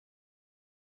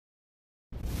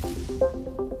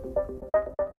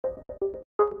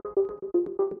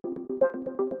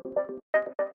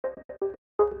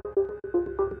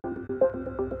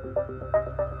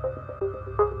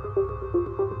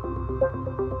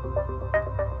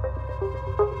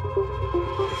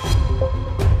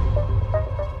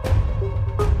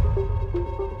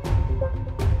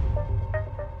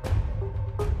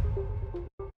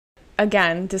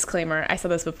Again, disclaimer, I said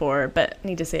this before, but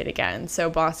need to say it again. So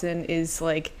Boston is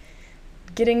like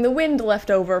getting the wind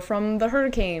left over from the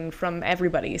hurricane from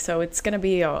everybody. So it's going to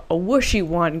be a whooshy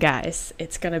one, guys.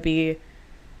 There's going to be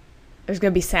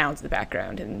sounds in the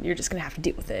background, and you're just going to have to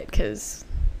deal with it because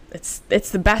it's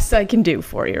the best I can do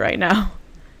for you right now.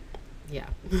 Yeah.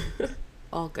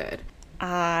 All good.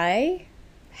 I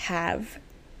have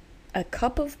a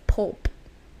cup of pulp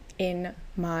in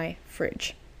my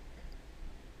fridge.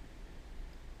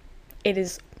 It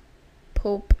is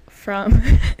pulp from...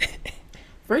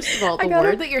 First of all, the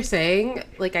word that you're saying,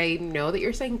 like, I know that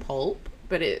you're saying pulp,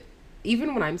 but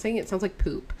even when I'm saying it, sounds like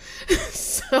poop.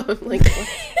 So I'm like...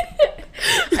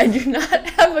 I do not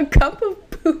have a cup of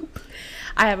poop.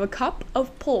 I have a cup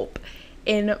of pulp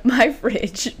in my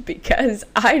fridge because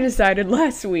I decided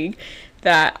last week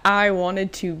that I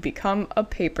wanted to become a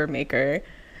paper maker.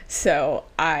 So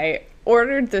I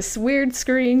ordered this weird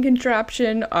screen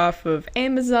contraption off of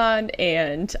Amazon,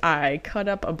 and I cut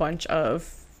up a bunch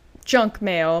of junk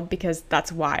mail because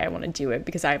that's why I want to do it,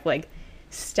 because I have like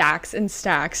stacks and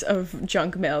stacks of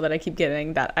junk mail that I keep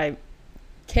getting that I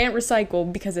can't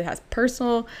recycle because it has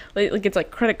personal, like it's like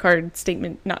credit card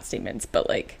not statements, but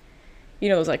like, you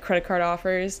know, those like credit card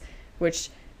offers,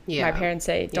 which my parents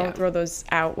say don't throw those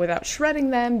out without shredding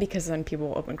them because then people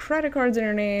will open credit cards in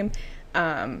your name,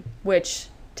 which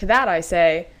to that I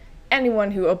say, anyone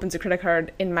who opens a credit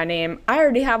card in my name, I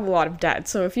already have a lot of debt,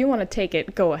 so if you want to take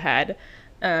it, go ahead.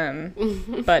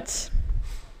 But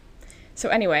so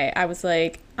anyway, I was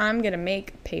like, I'm gonna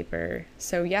make paper.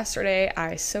 So yesterday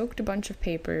I soaked a bunch of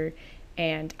paper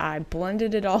and I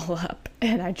blended it all up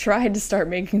and I tried to start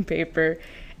making paper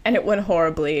and it went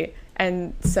horribly.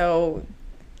 And so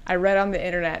I read on the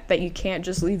internet that you can't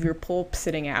just leave your pulp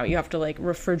sitting out, you have to like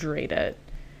refrigerate it.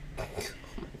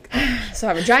 So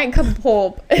I have a giant cup of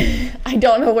pulp. I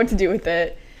don't know what to do with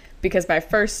it because my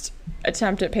first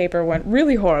attempt at paper went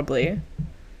really horribly.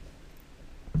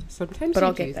 Sometimes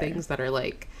you do things that are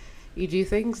like,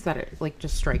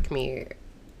 just strike me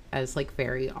as like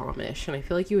very Amish, and I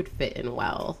feel like you would fit in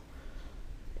well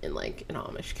in like an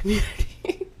Amish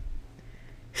community.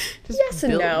 Yes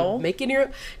and no. Making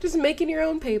your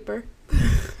own paper.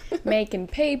 Making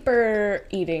paper,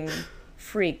 eating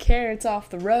free carrots off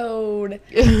the road.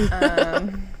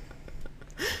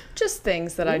 Just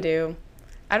things that I do.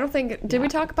 I don't think... Did we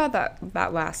talk about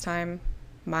that last time?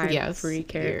 Free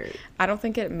carrot. I don't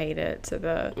think it made it to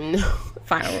the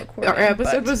final recording. Our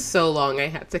episode was so long I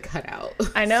had to cut out.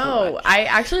 I know. So I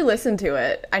actually listened to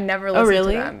it. I never listened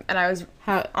to them. And I was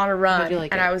on a run.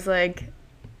 I was like,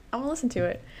 I want to listen to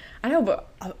it. I know, but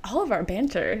all of our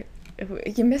banter,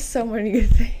 you missed so many good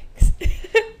things.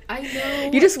 I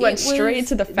know. You just went straight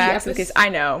to the facts because I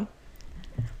know.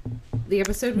 The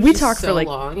episode was we talked so for like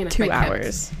long, and 2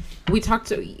 hours. We talked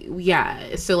so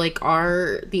like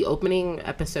the opening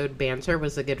episode banter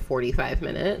was a good 45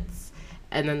 minutes,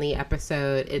 and then the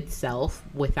episode itself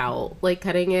without like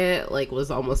cutting it like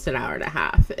was almost an hour and a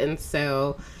half. And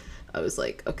so I was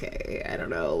like, okay, I don't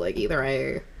know, like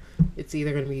it's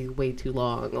either gonna be way too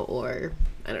long or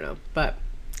I don't know. But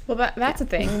well, that's the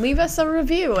thing. Leave us a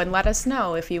review and let us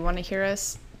know if you want to hear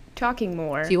us talking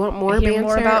more. Do you want more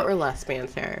banter or less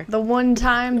banter? The one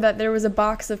time that there was a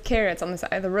box of carrots on the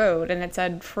side of the road and it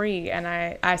said free, and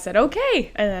I said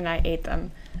okay, and then I ate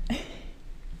them.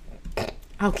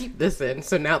 I'll keep this in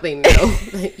so now they know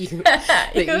that you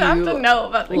have to know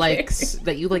about the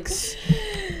that you like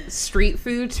street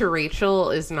food. To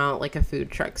Rachel is not like a food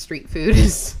truck. Street food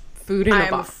is food in a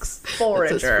box.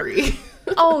 Forager. Free.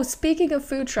 Oh, speaking of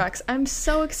food trucks, I'm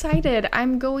so excited.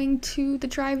 I'm going to the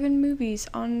drive-in movies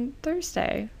on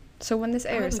Thursday. So when this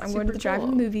airs, I'm going to the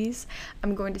drive-in movies.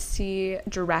 I'm going to see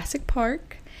Jurassic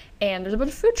Park, and there's a bunch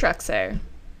of food trucks there.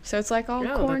 So it's like all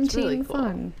quarantine really cool.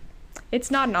 fun. It's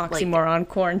not an oxymoron,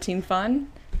 quarantine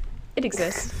fun. It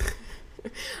exists.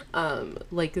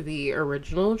 Like the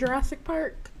original Jurassic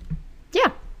Park?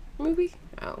 Yeah. Movie?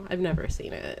 Oh, I've never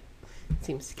seen it. It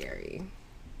seems scary.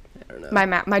 I don't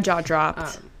know. My jaw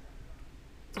dropped.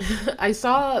 I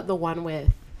saw the one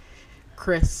with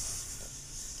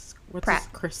Chris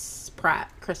Pratt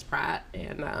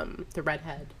and the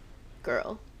redhead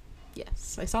girl.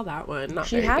 Yes, I saw that one. Not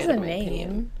she very has good, a in my name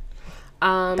opinion.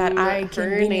 that I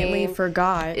conveniently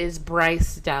forgot. Is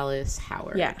Bryce Dallas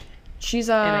Howard. Yeah, She's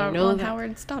I know Ron that-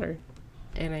 Howard's daughter.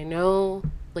 And I know,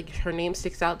 like, her name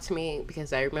sticks out to me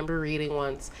because I remember reading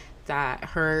once that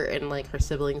her and, like, her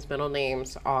siblings' middle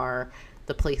names are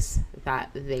the place that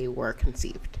they were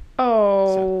conceived.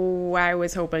 Oh, I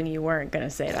was hoping you weren't going to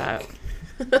say that.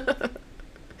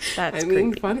 That's I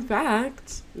mean, creepy. fun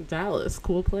fact, Dallas,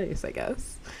 cool place, I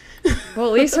guess. Well,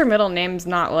 at least her middle name's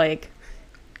not like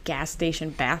gas station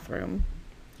bathroom.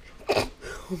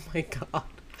 Oh my god.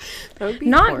 That would be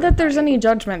Not that there's horrifying. any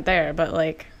judgment there, but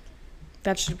like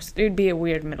it would be a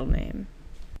weird middle name.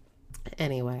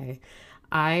 Anyway,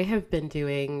 I have been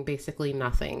doing basically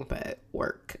nothing but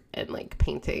work and like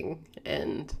painting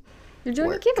and You're doing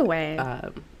work. a giveaway.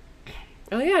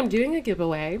 Oh yeah, I'm doing a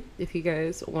giveaway. If you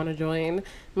guys want to join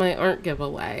my art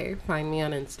giveaway, find me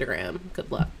on Instagram.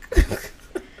 Good luck.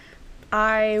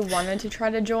 I wanted to try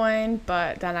to join,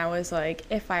 but then I was like,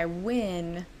 if I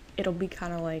win, it'll be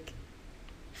kind of like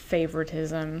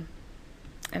favoritism,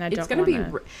 and I It's don't gonna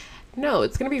want be no,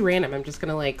 it's gonna be random. I'm just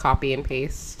gonna like copy and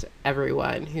paste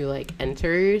everyone who like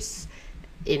enters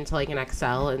into like an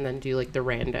Excel and then do like the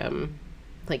random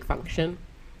like function.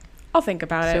 I'll think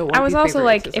about So it it. won't I was be also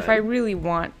like, if I favoritism. really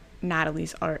want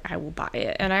Natalie's art, I will buy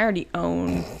it, and I already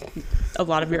own a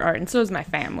lot of your art, and so does my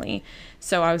family.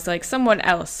 So I was like, someone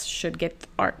else should get the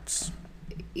arts.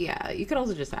 Yeah, you could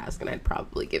also just ask, and I'd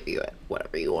probably give you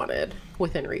whatever you wanted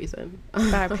within reason.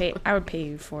 But I would pay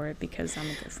you for it because I'm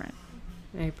a good friend.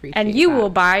 I appreciate. And you that. will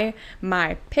buy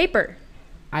my paper.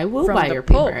 I will from buy the your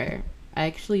pulp. paper. I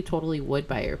actually totally would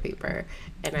buy your paper.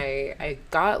 And I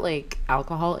got like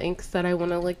alcohol inks that I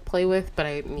want to like play with, but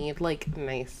I need like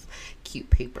nice, cute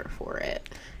paper for it.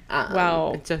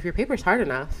 Well- and so if your paper's hard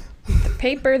enough, The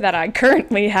paper that I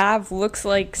currently have looks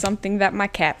like something that my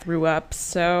cat threw up,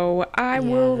 so I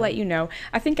will Yeah. let you know.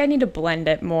 I think I need to blend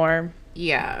it more.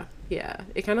 yeah,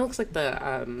 it kind of looks like the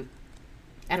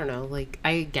I don't know, like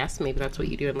I guess maybe that's what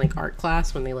you do in like art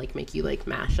class when they like make you like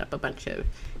mash up a bunch of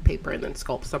paper and then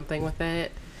sculpt something with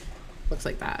it. Looks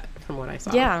like that from what I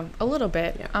saw. Yeah, a little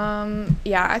bit. Yeah.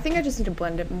 Yeah, I think I just need to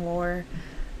blend it more.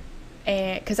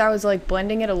 And because I was like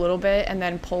blending it a little bit, and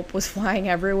then pulp was flying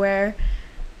everywhere,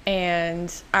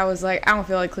 and I was like, I don't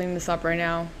feel like cleaning this up right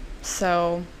now,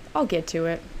 so I'll get to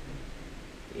it.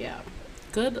 Yeah.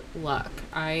 Good luck.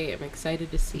 I am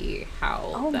excited to see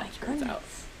how that turns out.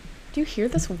 Do you hear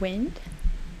this wind?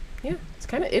 Yeah, it's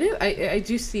kind of it is. I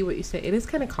do see what you say. It is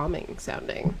kind of calming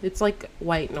sounding. It's like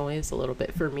white noise a little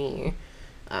bit for me,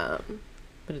 but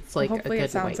it's like Hopefully a it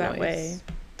good sounds white that noise. way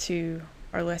to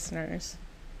our listeners.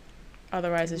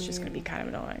 Otherwise, it's just going to be Mm. kind of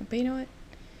annoying. But you know what?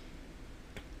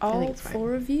 think All it's fine.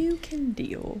 4 of you can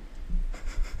deal.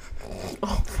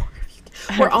 Oh,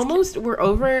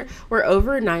 we're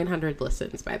over 900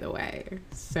 listens, by the way.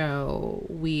 So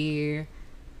we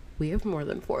have more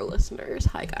than 4 listeners.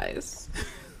 Hi guys.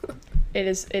 It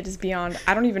is beyond.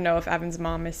 I don't even know if Evan's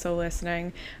mom is still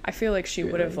listening. I feel like she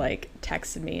would have Really? like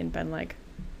texted me and been like,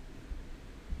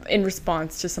 in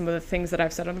response to some of the things that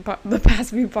I've said on the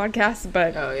past few podcasts.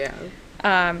 But Oh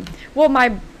yeah. well,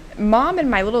 my mom and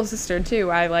my little sister too.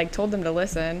 I like told them to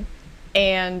listen,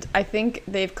 and I think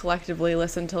they've collectively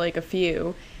listened to like a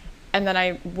few, and then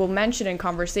I will mention in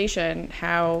conversation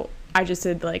how I just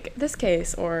did like this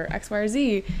case or X, Y, or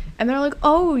Z, and they're like,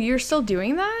 "Oh, you're still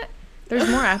doing that? There's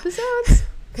more episodes?"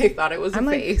 They thought it was I'm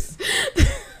a like- face.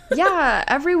 Yeah,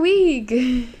 every week.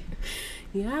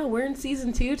 Yeah, we're in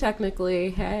season 2 technically.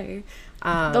 Hey.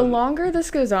 The longer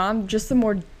this goes on, just the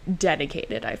more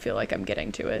dedicated I feel like I'm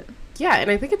getting to it. Yeah,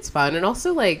 and I think it's fun, and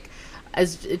also like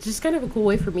as it's just kind of a cool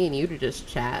way for me and you to just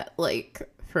chat like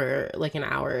for like an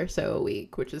hour or so a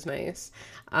week, which is nice.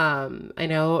 I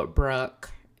know Brooke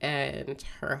and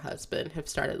her husband have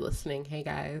started listening. Hey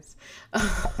guys.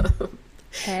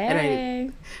 Hey.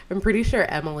 I'm pretty sure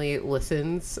Emily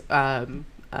listens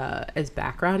as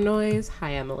background noise.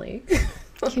 Hi Emily.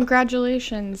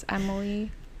 Congratulations,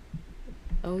 Emily.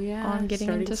 Oh yeah, On getting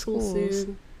starting into school schools.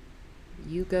 soon.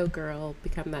 You go, girl.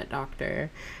 Become that doctor.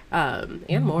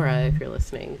 And Maura, if you're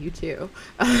listening, you too.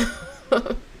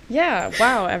 Yeah,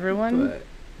 wow, everyone. But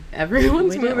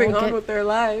everyone's We didn't moving all on get with their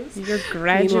lives. Your Meanwhile,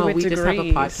 graduate we degrees. just have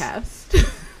a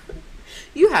podcast.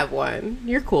 You have one.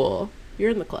 You're cool. You're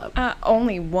in the club.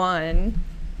 Only one.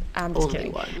 I'm just Only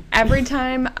kidding. one. Every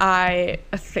time I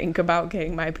think about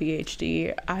getting my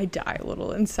PhD, I die a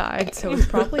little inside, so it's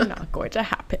probably not going to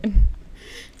happen.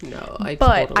 No, I But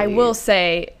I totally- will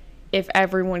say, if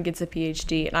everyone gets a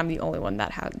PhD and I'm the only one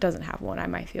that doesn't have one, I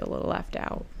might feel a little left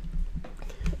out.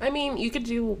 I mean, you could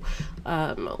do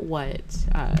what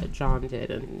John did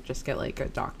and just get like a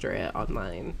doctorate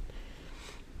online.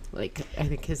 Like, I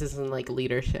think his is in like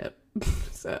leadership,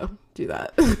 so do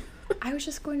that. I was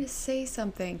just going to say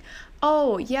something.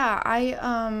 Oh, yeah,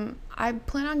 I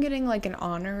plan on getting like an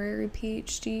honorary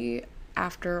PhD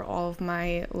after all of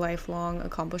my lifelong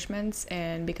accomplishments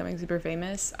and becoming super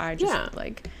famous. I just would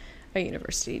like a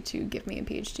university to give me a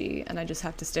PhD, and I just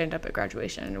have to stand up at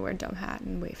graduation and wear a dumb hat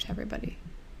and wave to everybody.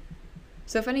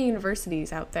 So if any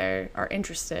universities out there are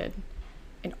interested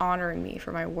in honoring me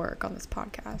for my work on this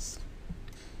podcast,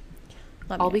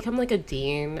 I'll become like a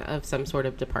dean of some sort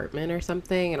of department or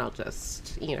something, and I'll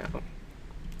just,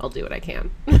 I'll do what I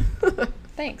can.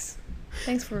 Thanks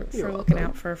for looking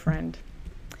out for a friend.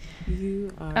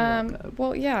 You are welcome.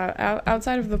 Well, yeah,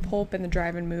 outside of the pulp and the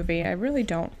drive-in movie, I really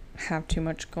don't have too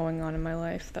much going on in my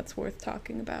life that's worth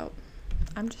talking about.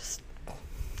 I'm just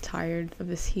tired of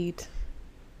this heat.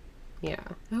 Yeah,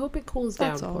 I hope it cools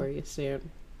down for you soon.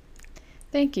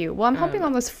 Thank you. Well, I'm hoping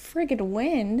on this friggin'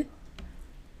 wind.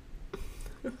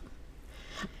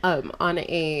 On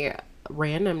a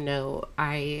random note,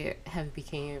 I have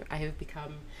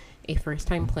become a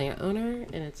first-time plant owner,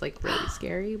 and it's like really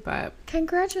scary, but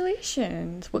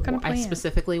congratulations. What kind of plant? I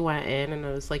specifically went in and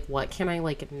I was like, what can I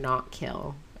like not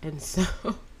kill? And so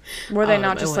were they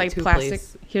not just like plastic?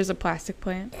 Here's a plastic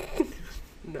plant.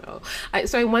 No.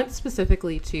 So I went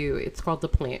specifically to, it's called the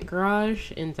Plant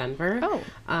Garage in Denver. Oh,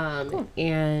 cool.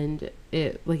 And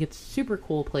it's super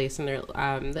cool place, and they're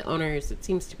the owners, it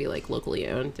seems to be like locally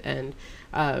owned, and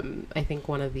I think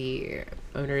one of the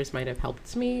owners might have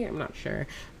helped me, I'm not sure,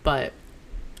 but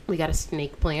we got a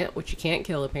snake plant, which you can't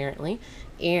kill apparently,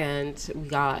 and we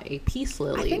got a peace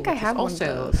lily, I think I have which is also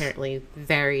one of those. apparently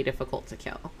very difficult to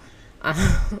kill.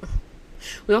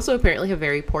 We also apparently have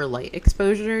very poor light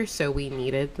exposure, so we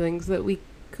needed things that we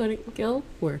couldn't kill.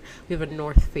 We have a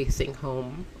north-facing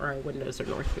home, or our windows are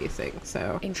north-facing,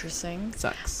 so interesting.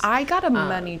 Sucks. I got a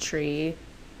money tree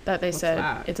that they said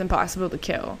that? It's impossible to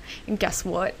kill, and guess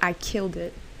what? I killed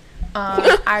it.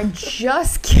 I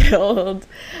just killed.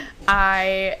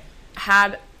 I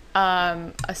had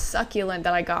a succulent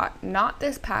that I got not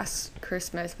this past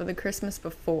Christmas, but the Christmas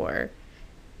before.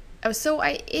 So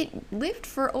it lived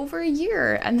for over a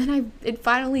year, and then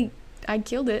I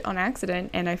killed it on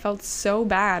accident, and I felt so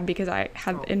bad because I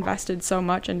had invested so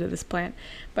much into this plant.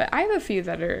 But I have a few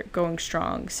that are going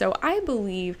strong. So I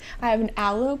believe I have an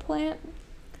aloe plant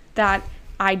that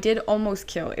I did almost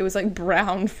kill. It was like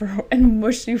brown and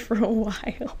mushy for a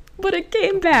while, but it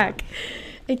came back.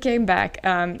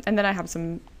 And then I have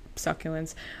some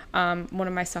succulents. One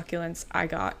of my succulents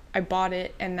I bought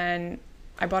it, and then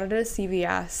I bought it at a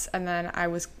CVS, and then I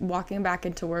was walking back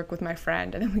into work with my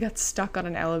friend, and then we got stuck on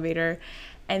an elevator.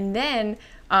 And then,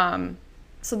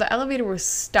 so the elevator was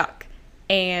stuck,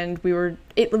 and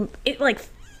it like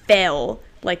fell,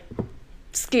 like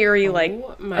scary, like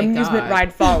amusement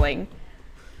ride falling.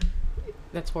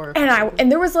 That's horrifying.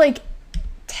 And there was like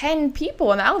 10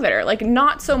 people in the elevator, like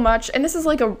not so much, and this is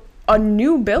like a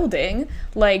new building,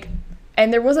 like,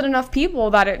 and there wasn't enough people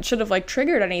that it should have like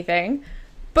triggered anything.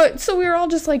 But so we were all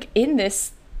just like in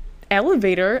this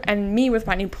elevator, and me with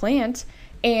my new plant.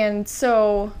 And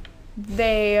so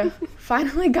they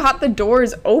finally got the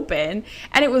doors open,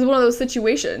 and it was one of those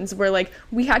situations where like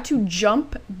we had to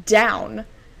jump down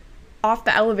off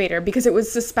the elevator because it was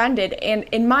suspended. And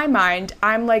in my mind,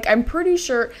 I'm pretty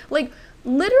sure, like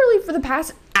literally for the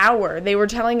past hour, they were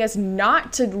telling us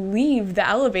not to leave the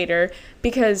elevator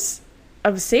because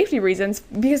of safety reasons.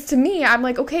 Because to me, I'm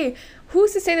like, okay,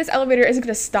 who's to say this elevator isn't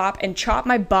going to stop and chop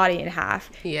my body in half?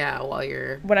 Yeah,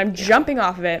 when I'm jumping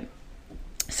off of it.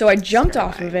 So I jumped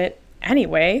off of it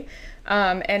anyway,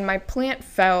 and my plant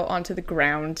fell onto the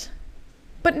ground.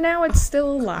 But now it's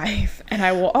still alive, and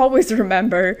I will always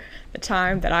remember the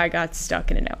time that I got stuck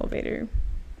in an elevator.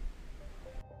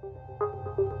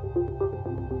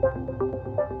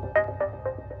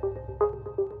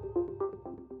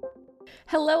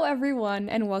 Hello, everyone,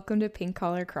 and welcome to Pink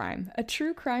Collar Crime, a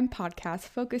true crime podcast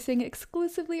focusing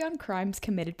exclusively on crimes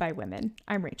committed by women.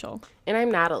 I'm Rachel. And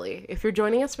I'm Natalie. If you're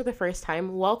joining us for the first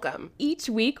time, welcome. Each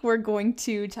week, we're going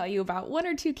to tell you about one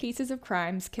or two cases of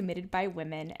crimes committed by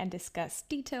women and discuss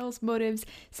details, motives,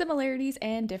 similarities,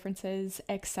 and differences,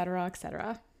 etc.,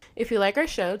 etc. If you like our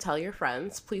show, tell your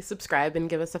friends. Please subscribe and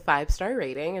give us a 5-star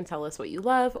rating and tell us what you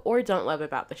love or don't love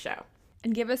about the show.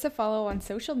 And give us a follow on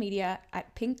social media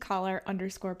at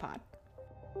pinkcollar_pod.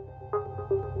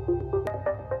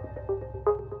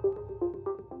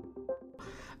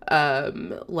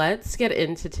 Let's get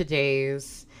into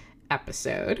today's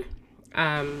episode.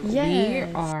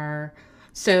 Yes.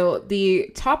 So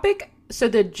the topic So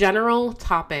the general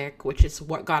topic, which is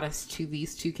what got us to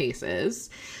these two cases,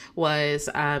 was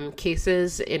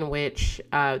cases in which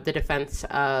the defense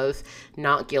of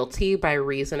not guilty by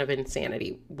reason of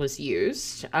insanity was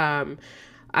used.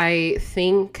 I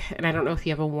think, and I don't know if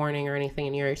you have a warning or anything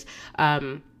in yours,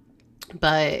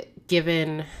 but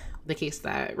given the case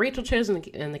that Rachel chose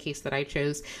and the case that I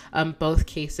chose, both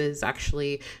cases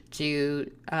actually do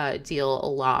deal a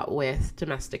lot with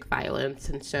domestic violence.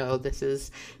 And so this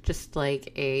is just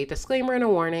like a disclaimer and a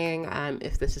warning.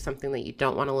 If this is something that you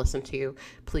don't want to listen to,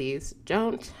 please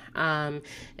don't. And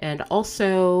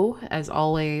also, as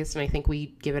always, and I think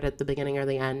we give it at the beginning or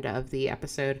the end of the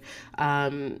episode,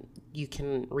 you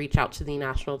can reach out to the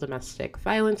National Domestic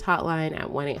Violence Hotline at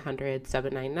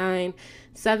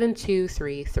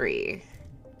 1-800-799-7233.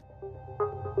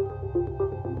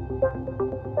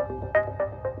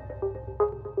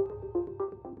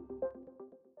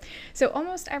 So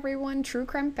almost everyone, true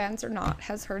crime fans or not,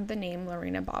 has heard the name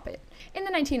Lorena Bobbitt. In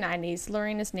the 1990s,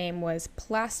 Lorena's name was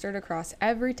plastered across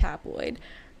every tabloid.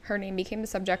 Her name became the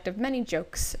subject of many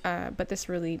jokes, but this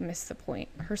really missed the point.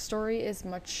 Her story is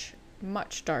much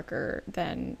darker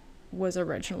than was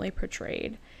originally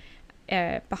portrayed.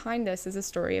 Behind this is a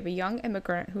story of a young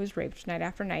immigrant who was raped night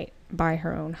after night by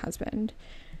her own husband.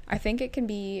 I think it can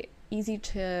be easy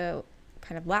to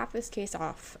kind of laugh this case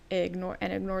off,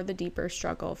 ignore the deeper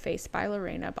struggle faced by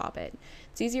Lorena Bobbitt.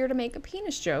 It's easier to make a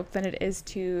penis joke than it is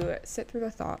to sit through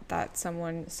the thought that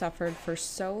someone suffered for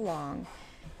so long,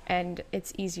 and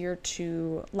it's easier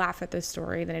to laugh at this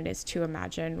story than it is to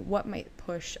imagine what might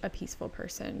push a peaceful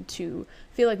person to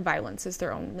feel like violence is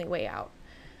their only way out.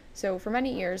 So for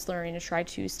many years, Lorena tried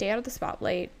to stay out of the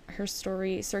spotlight. Her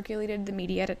story circulated the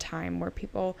media at a time where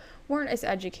people weren't as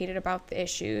educated about the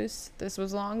issues. This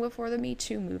was long before the Me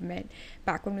Too movement,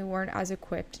 back when we weren't as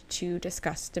equipped to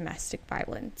discuss domestic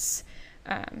violence.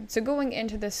 So going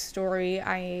into this story,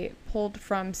 I pulled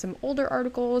from some older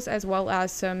articles as well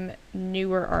as some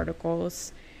newer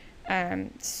articles.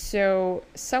 So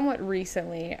somewhat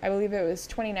recently, I believe it was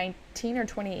 2019 or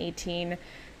 2018,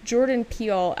 Jordan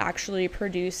Peele actually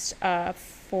produced a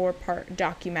 4-part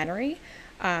documentary.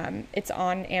 It's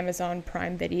on Amazon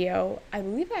Prime Video. I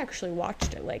believe I actually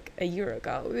watched it like a year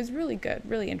ago. It was really good,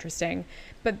 really interesting.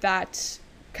 But that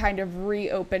kind of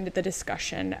reopened the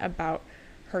discussion about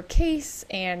her case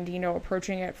and,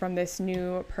 approaching it from this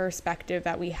new perspective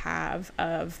that we have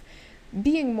of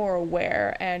being more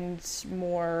aware and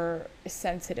more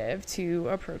sensitive to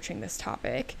approaching this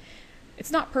topic.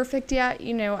 It's not perfect yet,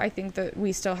 I think that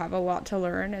we still have a lot to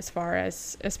learn as far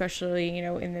as, especially,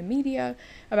 in the media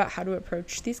about how to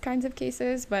approach these kinds of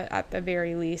cases, but at the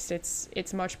very least,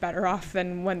 it's much better off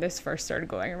than when this first started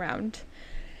going around.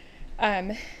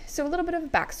 So a little bit of a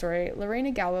backstory. Lorena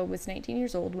Gallo was 19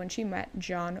 years old when she met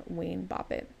John Wayne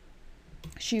Bobbitt.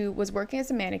 She was working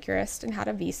as a manicurist and had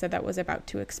a visa that was about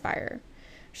to expire.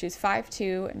 She's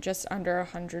 5'2" and just under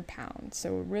 100 pounds,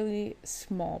 so a really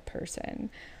small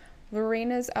person.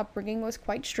 Lorena's upbringing was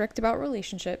quite strict about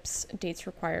relationships. Dates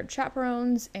required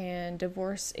chaperones, and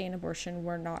divorce and abortion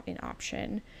were not an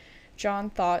option. John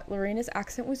thought Lorena's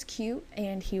accent was cute,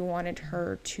 and he wanted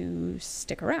her to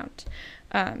stick around.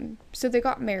 So they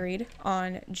got married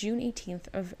on June 18th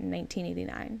of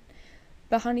 1989.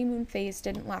 The honeymoon phase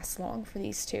didn't last long for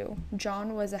these two.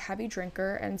 John was a heavy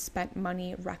drinker and spent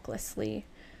money recklessly.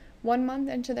 1 month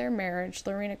into their marriage,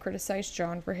 Lorena criticized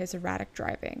John for his erratic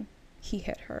driving. He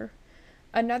hit her.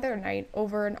 Another night,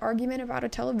 over an argument about a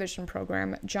television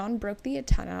program, John broke the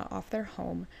antenna off their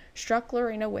home, struck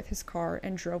Lorena with his car,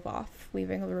 and drove off,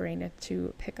 leaving Lorena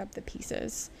to pick up the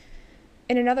pieces.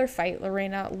 In another fight,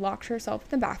 Lorena locked herself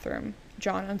in the bathroom.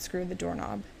 John unscrewed the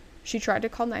doorknob. She tried to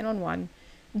call 911.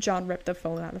 John ripped the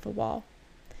phone out of the wall.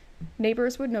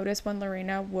 Neighbors would notice when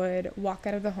Lorena would walk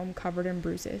out of the home covered in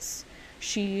bruises.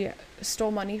 She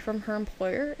stole money from her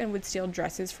employer and would steal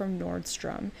dresses from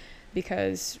Nordstrom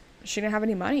because she didn't have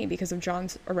any money because of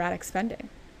John's erratic spending.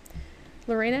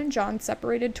 Lorena and John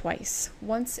separated twice,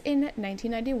 once in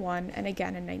 1991 and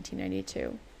again in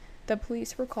 1992. The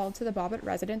police were called to the Bobbitt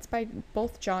residence by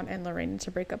both John and Lorena to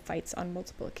break up fights on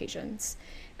multiple occasions,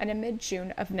 and in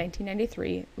mid-June of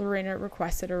 1993, Lorena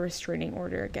requested a restraining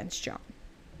order against John.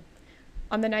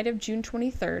 On the night of June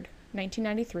 23rd,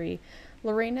 1993,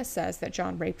 Lorena says that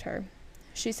John raped her.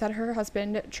 She said her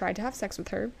husband tried to have sex with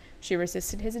her. She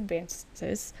resisted his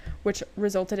advances, which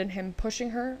resulted in him pushing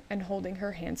her and holding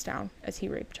her hands down as he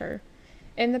raped her.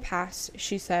 In the past,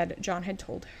 she said John had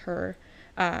told her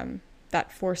that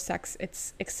forced sex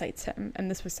excites him, and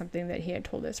this was something that he had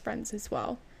told his friends as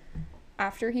well.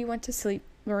 After he went to sleep,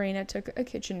 Lorena took a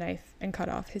kitchen knife and cut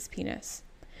off his penis.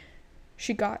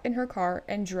 She got in her car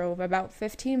and drove about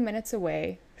 15 minutes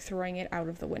away, throwing it out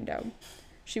of the window.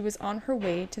 She was on her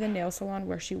way to the nail salon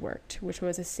where she worked, which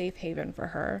was a safe haven for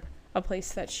her, a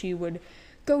place that she would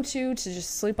go to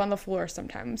just sleep on the floor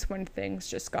sometimes when things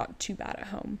just got too bad at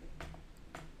home.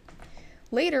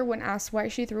 Later, when asked why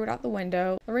she threw it out the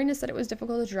window, Lorena said it was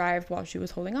difficult to drive while she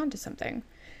was holding on to something.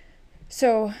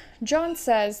 So, John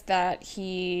says that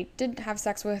he didn't have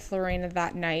sex with Lorena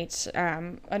that night.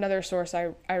 Another source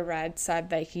I read said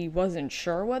that he wasn't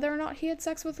sure whether or not he had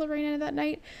sex with Lorena that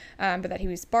night, but that he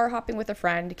was bar hopping with a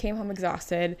friend, came home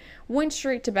exhausted, went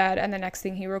straight to bed, and the next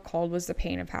thing he recalled was the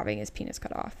pain of having his penis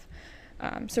cut off.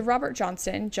 So Robert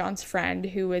Johnson, John's friend,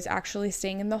 who was actually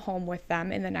staying in the home with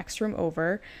them in the next room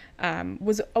over,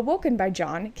 was awoken by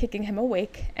John, kicking him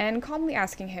awake and calmly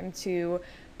asking him to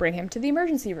bring him to the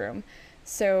emergency room.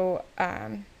 So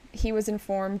he was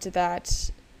informed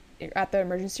that at the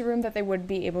emergency room that they would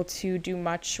be able to do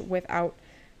much without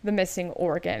the missing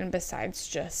organ besides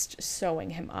just sewing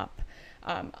him up.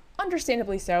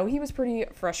 Understandably so. He was pretty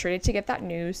frustrated to get that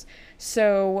news.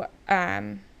 So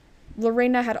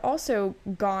Lorena had also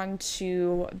gone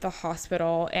to the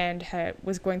hospital and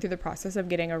was going through the process of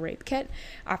getting a rape kit.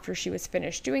 After she was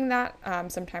finished doing that,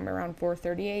 sometime around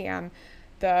 4:30 a.m.,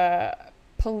 the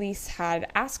police had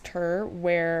asked her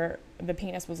where the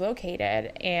penis was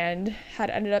located and had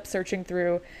ended up searching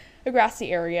through a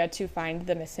grassy area to find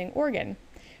the missing organ.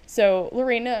 So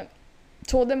Lorena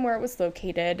told them where it was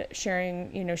located,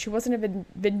 sharing, she wasn't a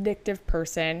vindictive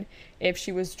person. If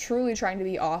she was truly trying to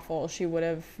be awful, she would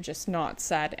have just not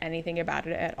said anything about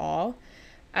it at all.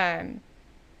 And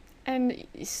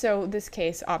so this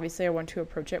case, obviously, I want to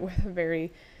approach it with a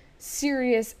very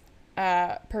serious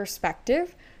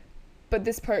perspective, but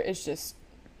this part is just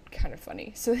kind of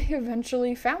funny. So they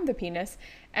eventually found the penis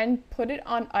and put it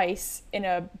on ice in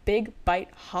a Big Bite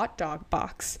hot dog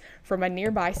box from a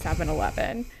nearby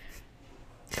 7-Eleven.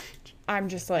 I'm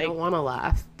just like, I don't want to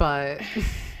laugh, but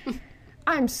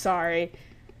I'm sorry,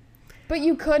 but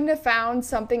you couldn't have found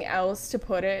something else to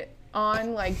put it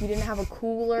on. Like, you didn't have a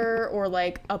cooler or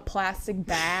like a plastic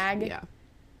bag. Yeah.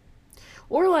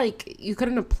 Or like you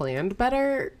couldn't have planned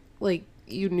better. Like,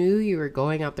 you knew you were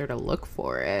going out there to look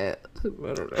for it.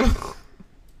 I don't know.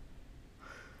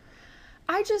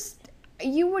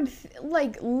 You would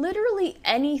like literally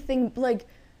anything. Like,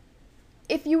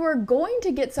 if you were going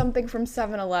to get something from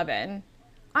 7-Eleven,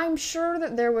 I'm sure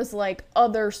that there was like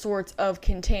other sorts of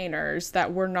containers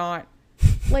that were not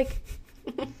like.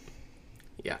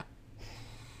 Yeah.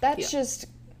 That's just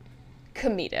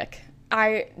comedic.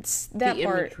 That the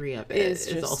part imagery of it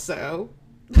is also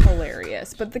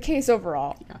hilarious, but the case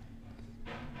overall, yeah.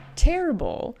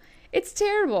 Terrible. It's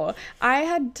terrible. I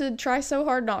had to try so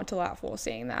hard not to laugh while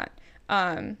seeing that.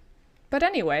 But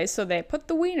anyway, so they put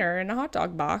the wiener in a hot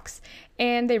dog box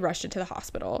and they rushed it to the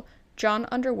hospital. John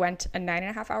underwent a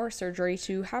 9.5-hour surgery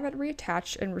to have it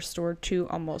reattached and restored to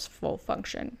almost full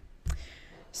function.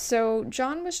 So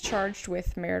John was charged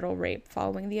with marital rape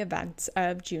following the events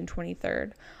of June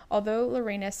 23rd. Although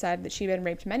Lorena said that she'd been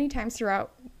raped many times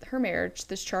throughout her marriage,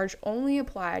 this charge only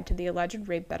applied to the alleged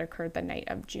rape that occurred the night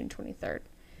of June 23rd.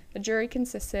 The jury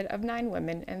consisted of 9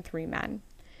 women and 3 men.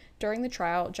 During the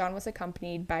trial, John was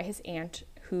accompanied by his aunt,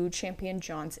 who championed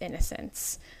John's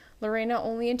innocence. Lorena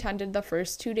only attended the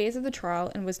first 2 days of the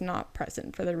trial and was not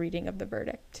present for the reading of the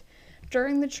verdict.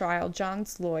 During the trial,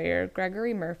 John's lawyer,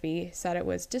 Gregory Murphy, said it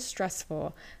was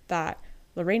distressful that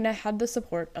Lorena had the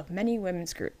support of many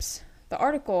women's groups. The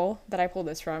article that I pulled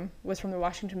this from was from the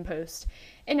Washington Post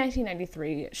in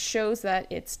 1993, shows that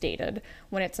it's dated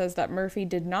when it says that Murphy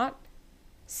did not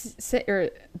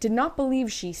believe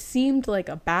she seemed like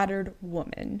a battered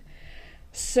woman.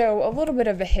 So a little bit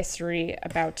of a history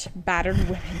about battered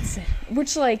women,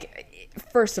 which, like,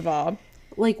 first of all,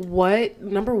 like,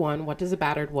 number one, what does a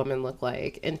battered woman look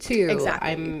like? And 2,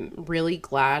 exactly. I'm really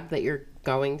glad that you're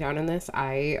going down in this.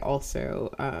 I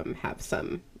also have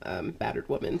some battered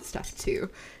woman stuff to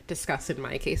discuss in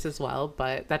my case as well,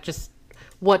 but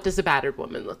what does a battered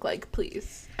woman look like,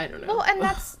 please? I don't know. Well, and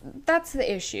that's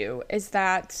the issue, is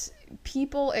that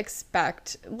people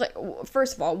expect, like,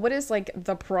 first of all, what is like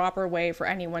the proper way for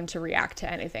anyone to react to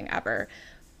anything ever?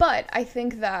 But I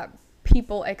think that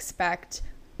people expect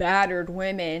battered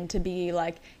women to be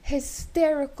like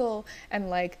hysterical and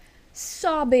like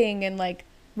sobbing and like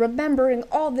remembering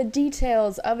all the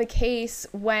details of a case,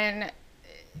 when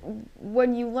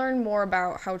you learn more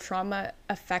about how trauma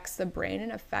affects the brain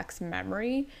and affects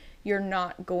memory, you're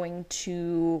not going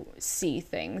to see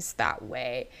things that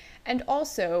way. And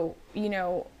also,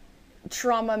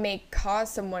 trauma may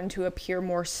cause someone to appear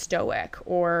more stoic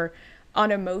or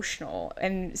unemotional,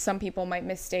 and some people might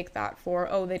mistake that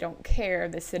for, oh, they don't care,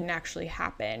 this didn't actually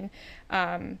happen.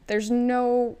 There's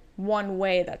no one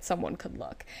way that someone could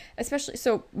look, especially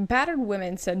so battered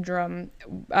women syndrome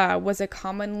was a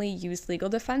commonly used legal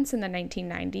defense in the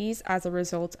 1990s as a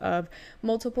result of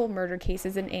multiple murder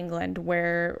cases in England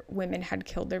where women had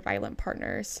killed their violent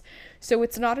partners. So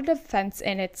it's not a defense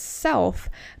in itself,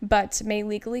 but may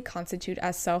legally constitute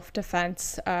as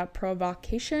self-defense,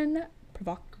 provocation.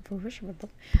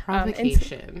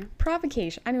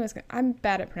 Provocation. I'm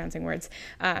bad at pronouncing words.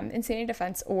 Insanity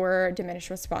defense or diminished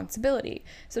responsibility.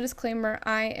 So disclaimer,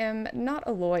 I am not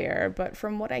a lawyer, but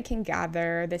from what I can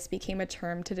gather, this became a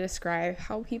term to describe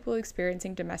how people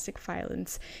experiencing domestic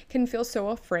violence can feel so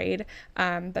afraid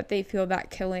that they feel that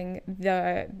killing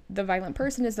the violent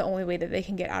person is the only way that they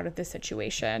can get out of this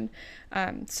situation.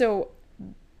 And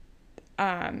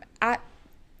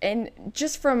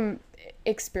just from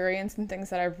experience and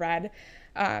things that I've read,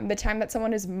 the time that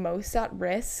someone is most at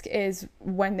risk is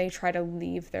when they try to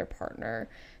leave their partner.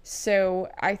 So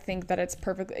I think that it's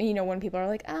perfect, when people are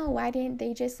like, oh, why didn't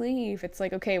they just leave? It's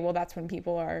like, okay, well, that's when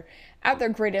people are at their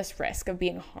greatest risk of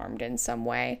being harmed in some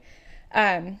way.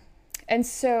 And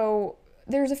so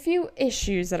there's a few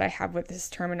issues that I have with this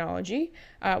terminology.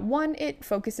 One, it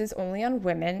focuses only on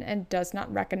women and does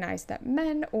not recognize that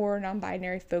men or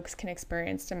non-binary folks can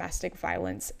experience domestic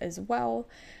violence as well.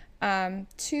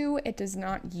 Two, it does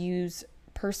not use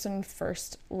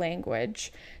person-first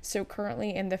language. So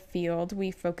currently in the field,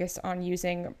 we focus on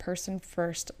using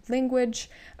person-first language.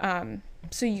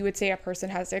 So you would say a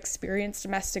person has experienced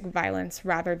domestic violence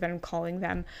rather than calling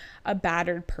them a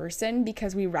battered person,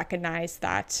 because we recognize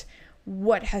that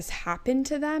what has happened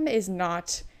to them is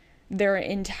not their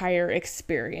entire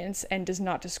experience and does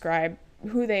not describe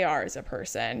who they are as a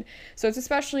person. So it's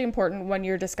especially important when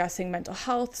you're discussing mental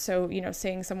health. So,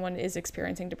 saying someone is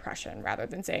experiencing depression rather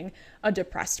than saying a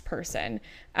depressed person.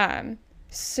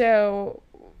 So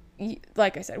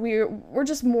like I said, we're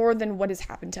just more than what has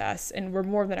happened to us, and we're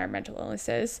more than our mental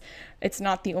illnesses. It's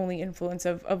not the only influence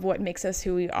of what makes us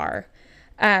who we are.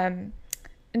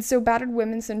 And so battered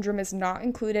women syndrome is not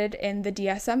included in the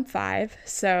DSM-5.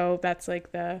 So that's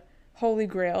like the holy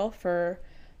grail for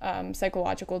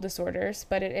psychological disorders,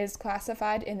 but it is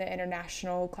classified in the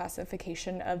International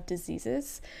Classification of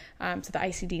Diseases, so the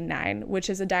ICD-9, which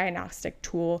is a diagnostic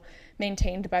tool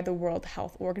maintained by the World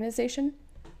Health Organization.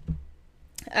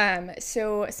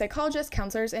 So psychologists,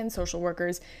 counselors, and social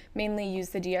workers mainly use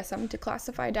the DSM to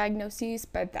classify diagnoses,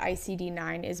 but the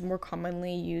ICD-9 is more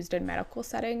commonly used in medical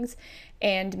settings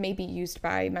and may be used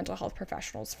by mental health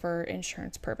professionals for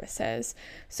insurance purposes.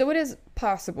 So it is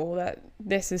possible that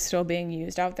this is still being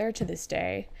used out there to this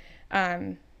day.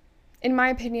 In my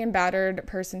opinion, battered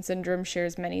person syndrome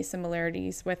shares many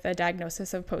similarities with a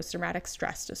diagnosis of post-traumatic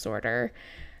stress disorder.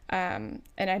 And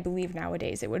I believe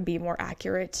nowadays it would be more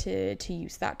accurate to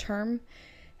use that term.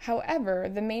 However,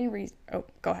 the main reason... Oh,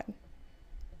 go ahead.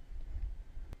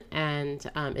 And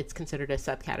it's considered a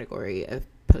subcategory of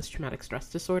post-traumatic stress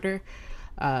disorder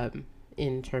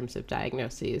in terms of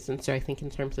diagnoses. And so I think in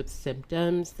terms of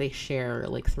symptoms, they share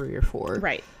like 3 or 4.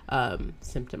 Right.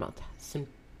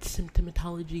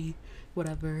 Symptomatology,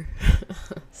 whatever.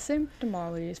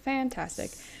 Symptomology is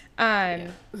fantastic.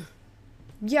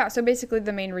 Yeah, so basically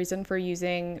the main reason for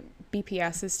using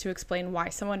BPS is to explain why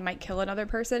someone might kill another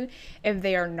person if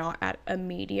they are not at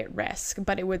immediate risk,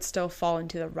 but it would still fall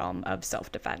into the realm of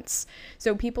self-defense.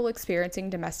 So people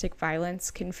experiencing domestic violence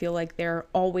can feel like they're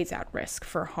always at risk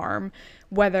for harm,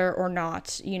 whether or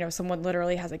not, someone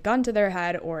literally has a gun to their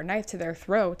head or a knife to their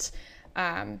throat.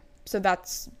 So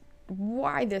that's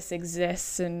why this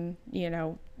exists, and,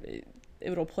 it'll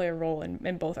play a role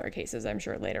in both our cases, I'm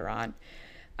sure, later on.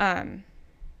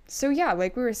 So yeah,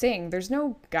 like we were saying, there's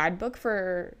no guidebook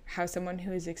for how someone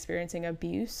who is experiencing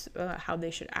abuse, how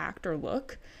they should act or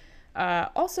look.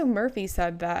 Also, Murphy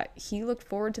said that he looked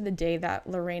forward to the day that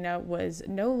Lorena was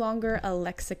no longer a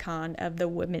lexicon of the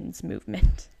women's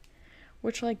movement.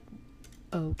 Which, like...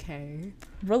 Okay.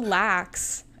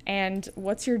 Relax. And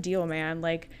what's your deal, man?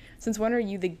 Like, since when are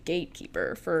you the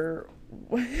gatekeeper for,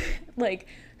 like,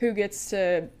 who gets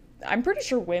to... I'm pretty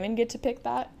sure women get to pick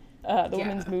that. The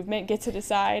women's movement gets to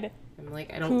decide. I'm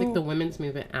like, I don't think the women's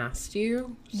movement asked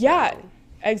you. So yeah,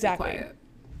 exactly.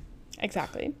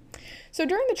 Exactly. So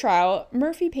during the trial,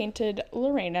 Murphy painted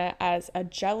Lorena as a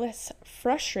jealous,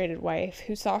 frustrated wife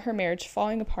who saw her marriage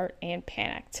falling apart and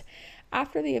panicked.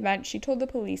 After the event, she told the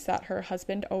police that her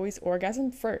husband always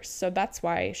orgasmed first, so that's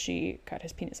why she cut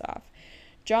his penis off.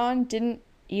 John didn't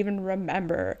even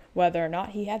remember whether or not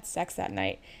he had sex that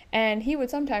night. And he would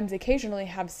sometimes occasionally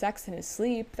have sex in his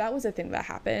sleep. That was a thing that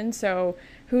happened. So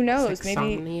who knows?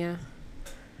 Sexomnia. Maybe.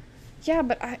 Yeah,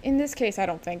 but in this case, I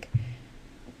don't think.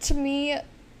 To me,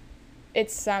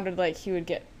 it sounded like he would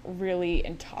get really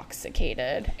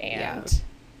intoxicated and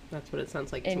that's what it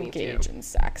sounds like to me too. Engage in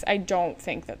sex. I don't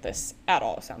think that this at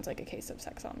all sounds like a case of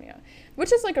sexomnia,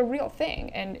 which is like a real thing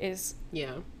and is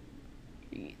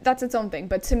that's its own thing.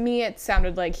 But to me, it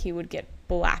sounded like he would get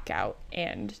blackout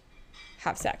and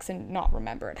have sex and not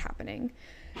remember it happening.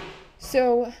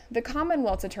 So the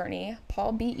Commonwealth's attorney,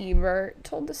 Paul B. Ebert,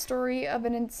 told the story of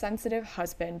an insensitive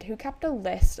husband who kept a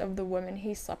list of the women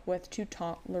he slept with to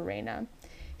taunt Lorena.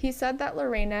 He said that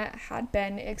Lorena had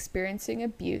been experiencing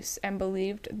abuse and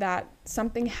believed that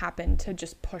something happened to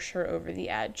just push her over the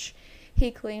edge. He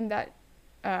claimed that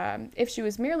if she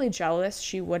was merely jealous,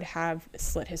 she would have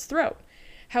slit his throat.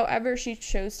 However, she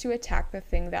chose to attack the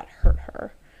thing that hurt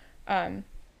her,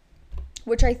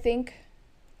 which I think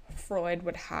Freud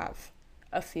would have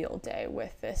a field day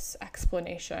with this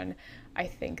explanation. I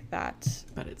think that...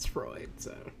 But it's Freud,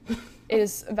 so...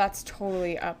 that's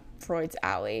totally up Freud's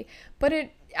alley. But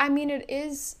it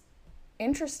is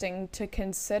interesting to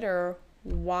consider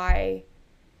why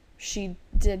she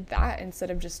did that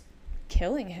instead of just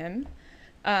killing him.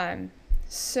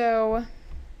 So,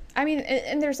 I mean,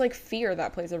 and there's like fear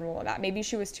that plays a role in that. Maybe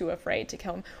she was too afraid to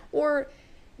kill him. Or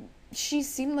she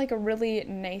seemed like a really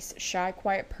nice, shy,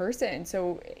 quiet person.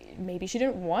 So maybe she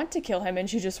didn't want to kill him and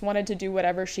she just wanted to do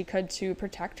whatever she could to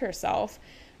protect herself.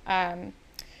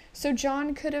 So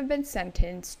John could have been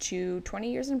sentenced to 20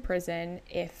 years in prison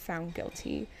if found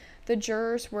guilty. The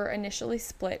jurors were initially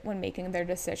split when making their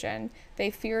decision.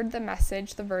 They feared the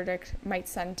message the verdict might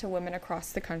send to women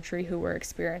across the country who were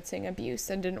experiencing abuse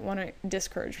and didn't want to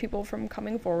discourage people from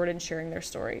coming forward and sharing their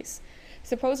stories.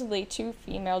 Supposedly, 2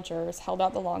 female jurors held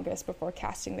out the longest before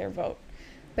casting their vote.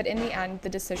 But in the end, the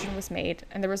decision was made,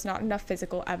 and there was not enough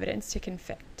physical evidence to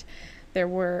convict. There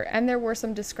were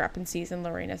some discrepancies in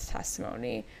Lorena's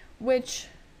testimony, which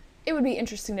it would be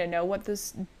interesting to know what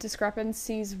those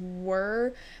discrepancies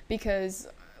were, because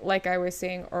like I was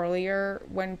saying earlier,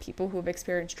 when people who have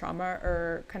experienced trauma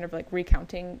are kind of like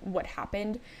recounting what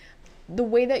happened, the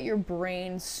way that your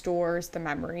brain stores the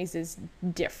memories is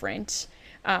different.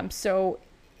 So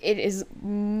it is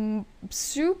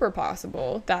super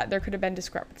possible that there could have been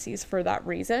discrepancies for that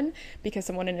reason, because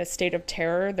someone in a state of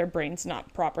terror, their brain's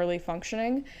not properly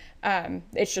functioning.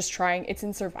 It's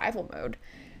in survival mode.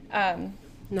 I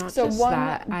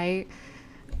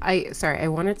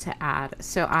wanted to add,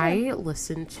 so I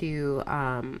listened to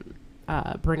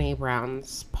Brene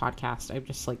Brown's podcast. I've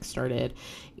just started,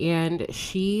 and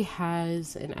she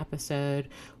has an episode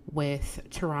with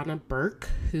Tarana Burke,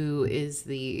 who is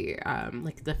the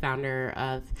the founder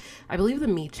of, I believe, the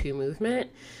Me Too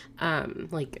movement.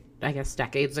 I guess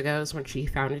decades ago is when she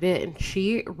founded it, and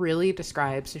she really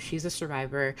describes, so she's a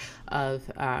survivor of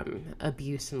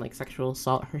abuse and sexual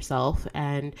assault herself,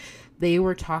 and they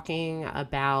were talking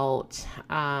about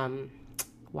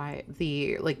why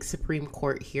the Supreme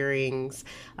Court hearings,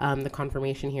 the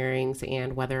confirmation hearings,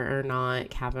 and whether or not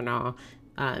Kavanaugh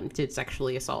did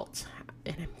sexually assault,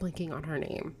 and I'm blanking on her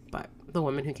name, but the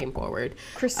woman who came forward,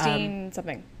 Christine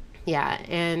something. Yeah,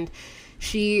 and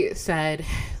she said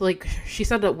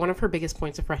that one of her biggest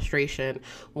points of frustration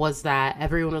was that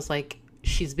everyone was like,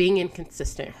 she's being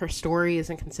inconsistent. Her story is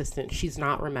inconsistent. She's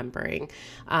not remembering.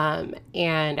 And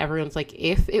everyone's like,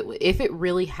 if it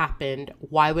really happened,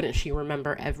 why wouldn't she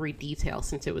remember every detail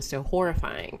since it was so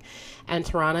horrifying? And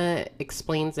Tarana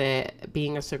explains it,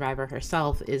 being a survivor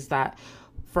herself, is that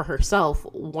for herself,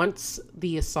 once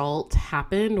the assault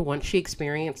happened, once she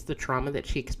experienced the trauma that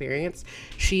she experienced,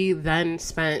 she then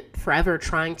spent forever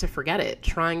trying to forget it,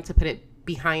 trying to put it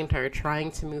behind her,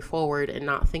 trying to move forward and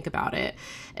not think about it.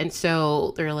 And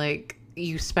so they're like,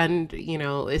 you spend,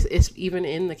 it's even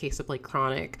in the case of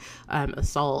chronic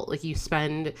assault, you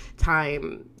spend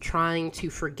time trying to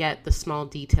forget the small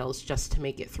details just to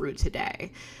make it through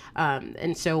today.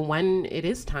 And so when it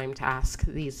is time to ask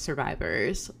these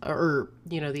survivors, or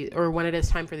when it is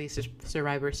time for these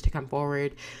survivors to come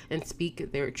forward and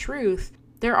speak their truth,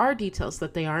 there are details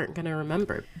that they aren't going to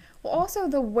remember. Well, also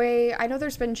the way, I know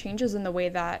there's been changes in the way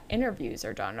that interviews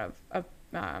are done of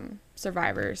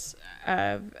survivors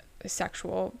of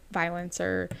sexual violence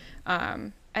or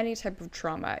any type of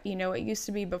trauma. It used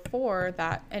to be before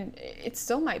that, and it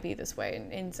still might be this way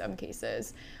in some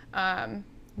cases,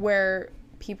 where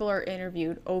people are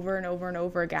interviewed over and over and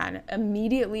over again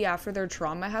immediately after their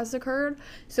trauma has occurred.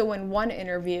 So in one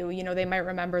interview, you know, they might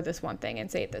remember this one thing and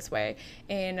say it this way.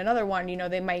 In another one, you know,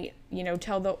 they might, you know,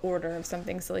 tell the order of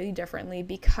something slightly differently,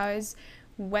 because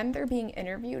when they're being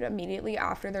interviewed immediately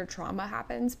after their trauma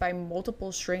happens by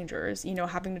multiple strangers, you know,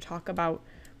 having to talk about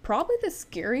probably the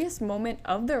scariest moment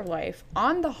of their life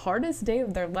on the hardest day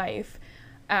of their life,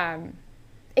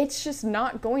 it's just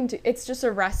not going to, it's just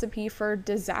a recipe for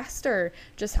disaster,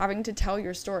 just having to tell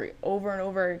your story over and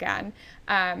over again.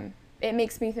 It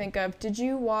makes me think of, did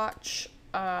you watch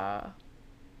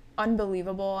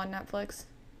Unbelievable on Netflix?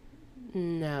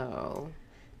 No,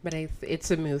 but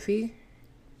it's a movie.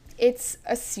 It's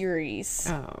a series.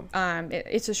 Oh.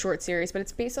 It's a short series, but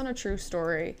it's based on a true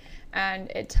story,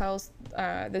 and it tells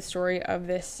the story of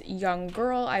this young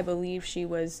girl. I believe she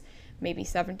was maybe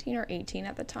 17 or 18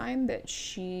 at the time, that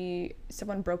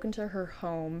someone broke into her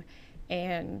home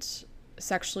and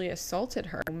sexually assaulted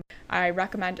her. I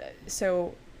recommend,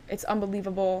 so it's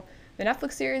Unbelievable, the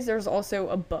Netflix series. There's also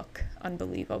a book,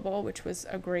 Unbelievable, which was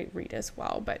a great read as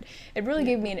well, but it really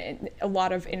gave me a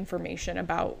lot of information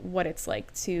about what it's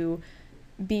like to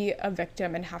be a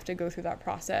victim and have to go through that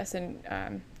process,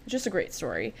 and just a great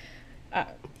story.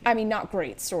 I mean, not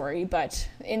great story, but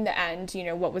in the end, you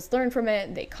know, what was learned from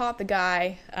it, they caught the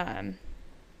guy.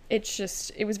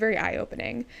 It was very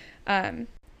eye-opening.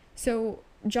 So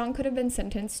John could have been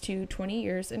sentenced to 20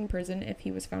 years in prison if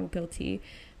he was found guilty.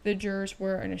 The jurors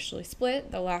were initially split.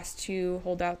 The last two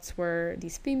holdouts were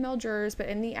these female jurors, but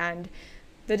in the end,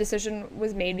 the decision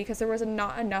was made because there was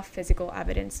not enough physical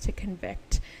evidence to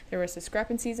convict. There was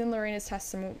discrepancies in Lorena's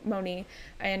testimony,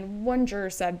 and one juror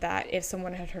said that if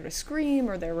someone had heard a scream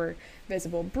or there were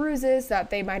visible bruises,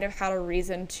 that they might have had a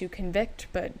reason to convict,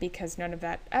 but because none of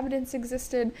that evidence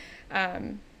existed,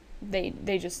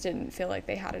 they just didn't feel like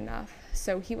they had enough.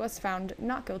 So he was found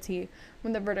not guilty.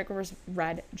 When the verdict was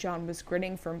read, John was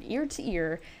grinning from ear to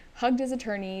ear, hugged his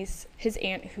attorneys. His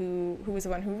aunt, who was the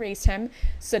one who raised him,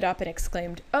 stood up and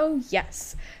exclaimed, "Oh,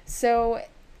 yes." So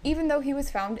even though he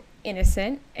was found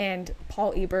innocent, and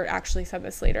Paul Ebert actually said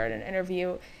this later in an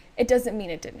interview, it doesn't mean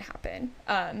it didn't happen.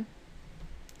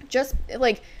 Just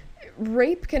like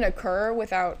rape can occur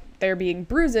without there being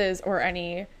bruises or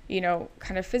any, you know,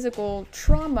 kind of physical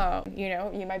trauma. You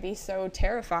know, you might be so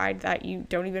terrified that you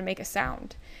don't even make a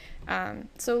sound.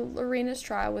 So Lorena's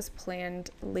trial was planned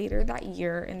later that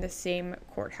year in the same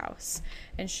courthouse,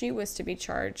 and she was to be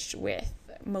charged with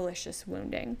malicious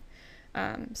wounding.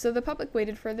 So the public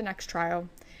waited for the next trial,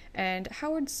 and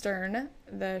Howard Stern,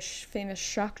 the famous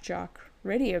shock jock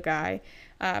radio guy,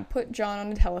 put John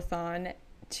on a telethon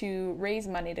to raise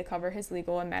money to cover his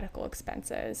legal and medical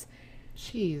expenses.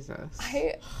 Jesus.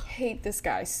 I hate this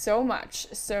guy so much.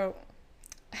 So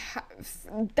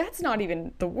that's not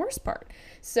even the worst part.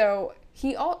 So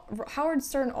Howard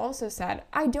Stern also said,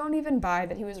 "I don't even buy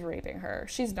that he was raping her.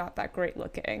 She's not that great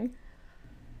looking."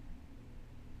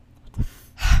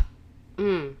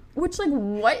 Which, like,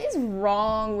 what is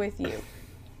wrong with you?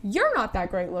 You're not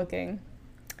that great looking.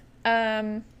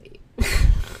 I'm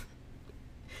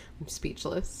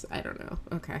speechless. I don't know.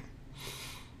 Okay.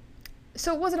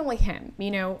 So it wasn't only him,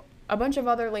 you know, a bunch of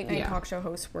other late night talk show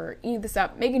hosts were eating this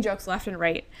up, making jokes left and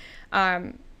right.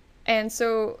 And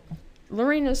so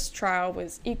Lorena's trial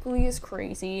was equally as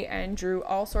crazy and drew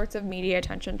all sorts of media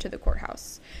attention to the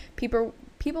courthouse. People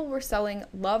were selling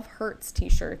Love Hurts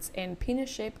t-shirts and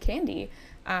penis-shaped candy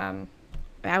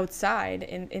outside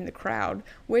in the crowd,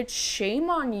 which, shame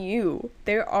on you.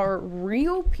 There are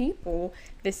real people.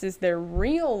 This is their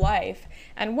real life.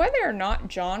 And whether or not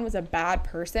John was a bad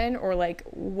person, or like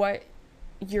what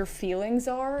your feelings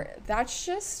are, that's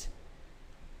just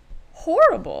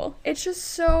horrible. It's just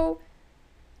so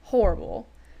horrible.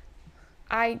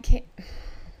 I can't.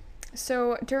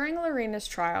 So during Lorena's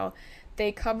trial,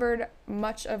 they covered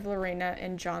much of Lorena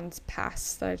and John's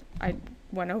past that I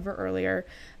went over earlier.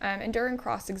 And during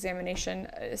cross-examination,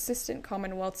 Assistant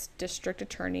Commonwealth's District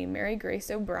Attorney Mary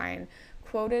Grace O'Brien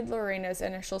quoted Lorena's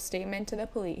initial statement to the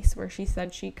police, where she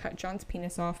said she cut John's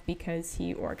penis off because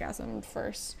he orgasmed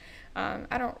first.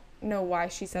 I don't know why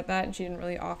she said that, and she didn't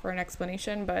really offer an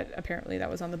explanation, but apparently that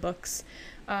was on the books.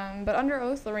 But under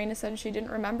oath, Lorena said she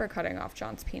didn't remember cutting off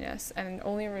John's penis and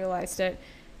only realized it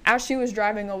as she was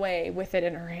driving away with it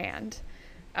in her hand.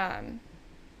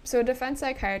 So a defense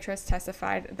psychiatrist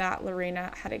testified that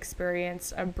Lorena had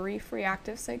experienced a brief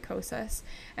reactive psychosis,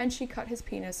 and she cut his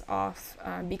penis off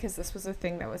because this was the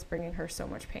thing that was bringing her so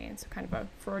much pain. So kind of a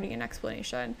Freudian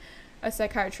explanation. A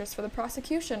psychiatrist for the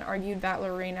prosecution argued that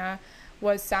Lorena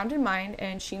was sound in mind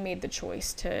and she made the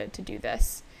choice to do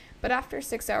this. But after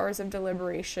 6 hours of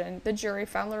deliberation, the jury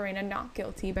found Lorena not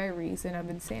guilty by reason of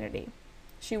insanity.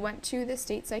 She went to the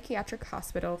state psychiatric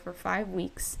hospital for 5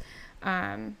 weeks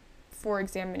for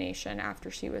examination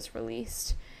after she was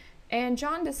released. And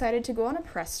John decided to go on a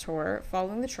press tour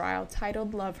following the trial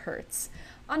titled Love Hurts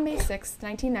on May 6,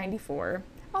 1994.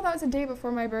 Oh, that was a day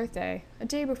before my birthday, a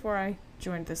day before I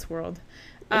joined this world.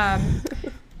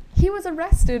 He was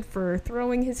arrested for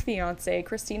throwing his fiancée,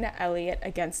 Christina Elliott,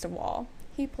 against a wall.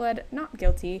 He pled not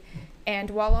guilty, and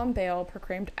while on bail,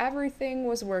 proclaimed everything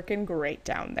was working great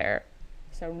down there.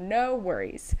 So no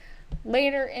worries.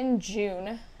 Later in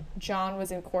June, John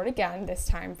was in court again, this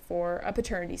time for a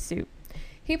paternity suit.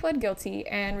 He pled guilty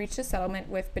and reached a settlement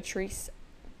with Patrice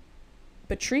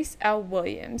L.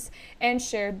 Williams and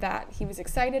shared that he was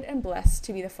excited and blessed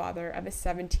to be the father of a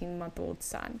 17-month-old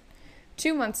son.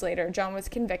 2 months later, John was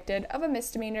convicted of a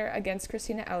misdemeanor against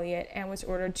Christina Elliott and was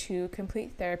ordered to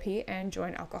complete therapy and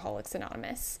join Alcoholics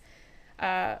Anonymous.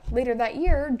 Later that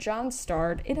year, John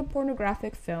starred in a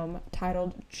pornographic film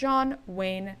titled John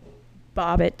Wayne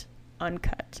Bobbitt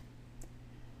Uncut.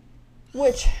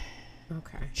 Which,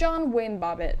 John Wayne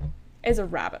Bobbitt is a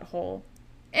rabbit hole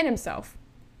in himself.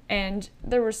 And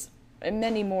there was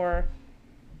many more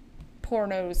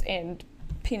pornos and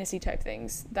penis-y type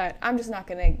things that I'm just not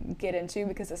going to get into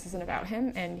because this isn't about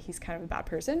him and he's kind of a bad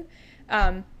person.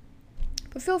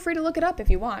 But feel free to look it up if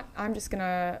you want. I'm just going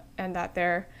to end that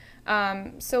there.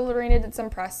 So Lorena did some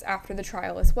press after the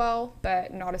trial as well,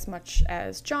 but not as much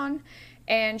as John.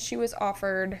 And she was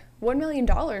offered $1 million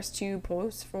to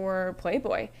pose for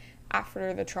Playboy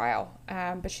after the trial.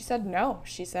 But she said no.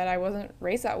 She said, I wasn't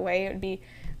raised that way. It would be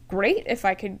great if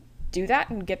I could do that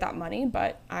and get that money,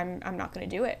 but I'm not going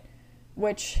to do it.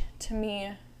 Which, to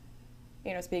me,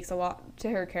 speaks a lot to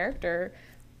her character.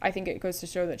 I think it goes to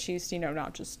show that she's,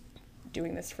 not just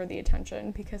doing this for the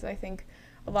attention, because I think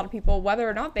a lot of people, whether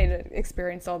or not they'd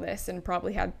experienced all this and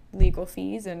probably had legal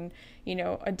fees and,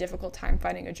 a difficult time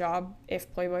finding a job,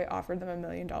 if Playboy offered them $1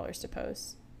 million to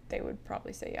pose, they would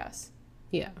probably say yes.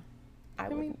 Yeah. I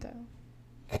wouldn't,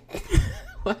 though.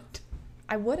 What?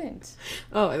 I wouldn't.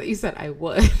 Oh, you said I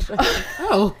would.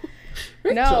 Oh,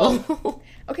 Rachel. No.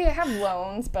 Okay, I have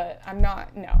loans, but I'm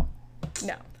not, no.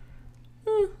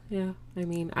 Yeah, I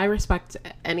mean, I respect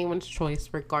anyone's choice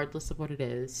regardless of what it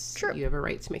is. True. You have a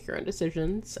right to make your own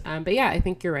decisions. But yeah, I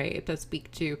think you're right. It does speak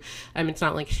to, it's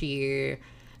not like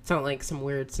some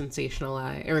weird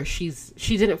sensationalized, or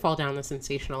she didn't fall down the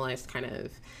sensationalized kind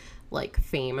of like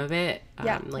fame of it.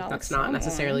 Yeah, that's not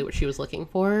necessarily what she was looking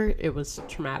for. It was a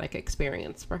traumatic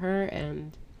experience for her,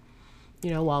 and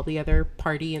while the other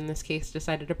party in this case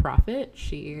decided to profit,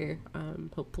 she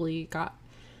hopefully got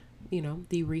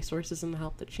the resources and the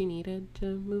help that she needed to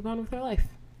move on with her life.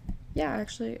 Yeah,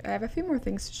 actually, I have a few more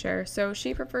things to share. So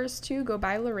she prefers to go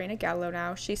by Lorena Gallo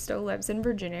now. She still lives in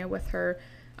Virginia with her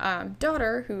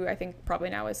daughter, who I think probably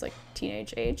now is like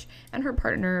teenage age, and her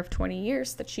partner of 20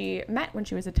 years that she met when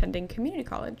she was attending community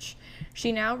college.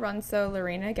 She now runs the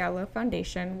Lorena Gallo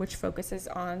Foundation, which focuses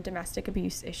on domestic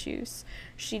abuse issues.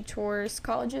 She tours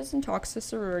colleges and talks to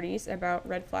sororities about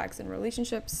red flags in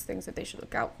relationships, things that they should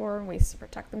look out for, and ways to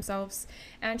protect themselves.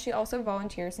 And she also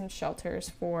volunteers in shelters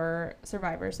for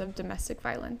survivors of domestic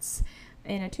violence.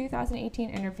 In a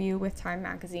 2018 interview with Time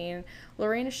magazine,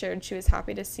 Lorena shared she was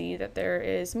happy to see that there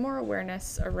is more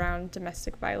awareness around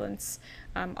domestic violence.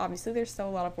 Obviously, there's still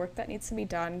a lot of work that needs to be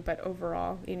done, but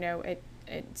overall,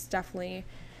 it's definitely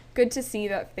good to see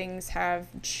that things have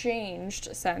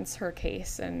changed since her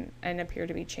case and appear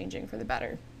to be changing for the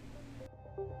better.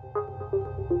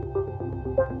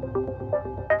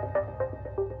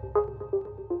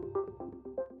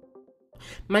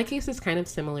 My case is kind of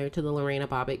similar to the Lorena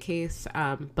Bobbitt case,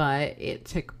 but it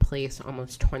took place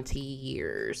almost 20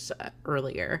 years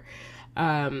earlier.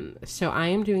 So I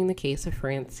am doing the case of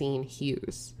Francine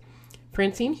Hughes.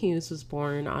 Francine Hughes was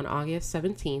born on August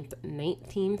 17th,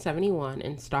 1971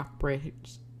 in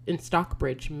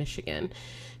Stockbridge, Michigan.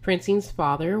 Francine's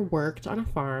father worked on a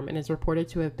farm and is reported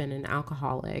to have been an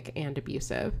alcoholic and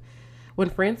abusive. When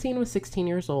Francine was 16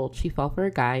 years old, she fell for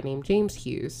a guy named James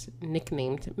Hughes,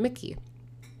 nicknamed Mickey.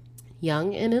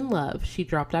 Young and in love, she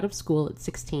dropped out of school at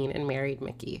 16 and married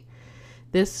Mickey.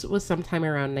 This was sometime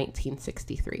around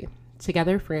 1963.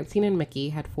 Together, Francine and Mickey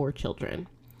had 4 children.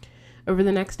 Over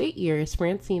the next 8 years,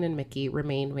 Francine and Mickey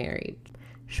remained married.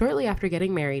 Shortly after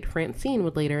getting married, Francine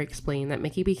would later explain that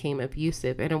Mickey became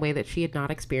abusive in a way that she had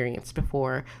not experienced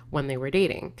before when they were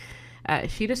dating.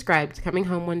 She described coming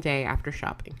home one day after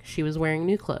shopping. She was wearing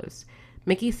new clothes.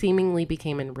 Mickey seemingly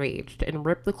became enraged and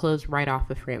ripped the clothes right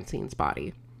off of Francine's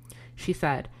body. She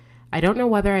said, "I don't know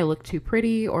whether I look too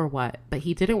pretty or what, but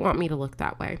he didn't want me to look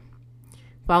that way.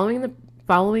 Following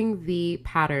the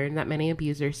pattern that many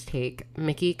abusers take,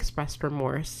 Mickey expressed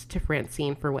remorse to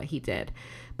Francine for what he did.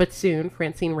 But soon,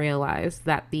 Francine realized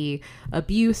that the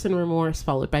abuse and remorse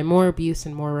followed by more abuse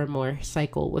and more remorse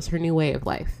cycle was her new way of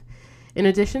life. In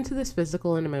addition to this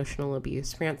physical and emotional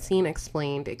abuse, Francine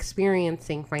explained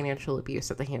experiencing financial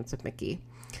abuse at the hands of Mickey.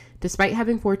 Despite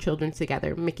having 4 children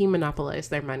together, Mickey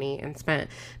monopolized their money and spent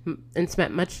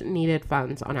much needed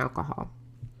funds on alcohol.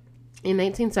 In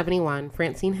 1971,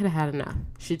 Francine had had enough.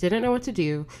 She didn't know what to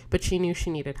do, but she knew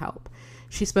she needed help.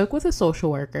 She spoke with a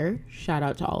social worker, shout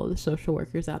out to all of the social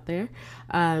workers out there,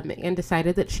 and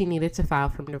decided that she needed to file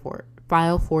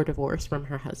for divorce from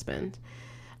her husband.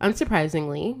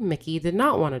 Unsurprisingly, Mickey did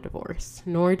not want a divorce,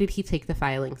 nor did he take the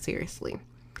filing seriously.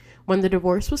 When the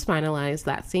divorce was finalized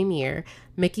that same year,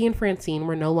 Mickey and Francine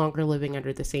were no longer living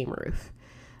under the same roof.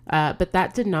 But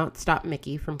that did not stop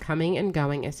Mickey from coming and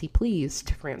going as he pleased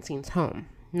to Francine's home.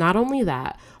 Not only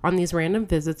that, on these random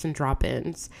visits and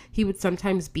drop-ins, he would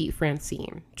sometimes beat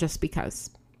Francine, just because.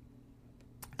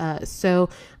 So,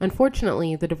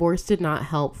 unfortunately, the divorce did not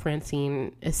help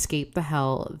Francine escape the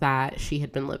hell that she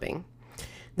had been living.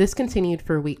 This continued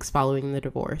for weeks following the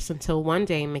divorce, until one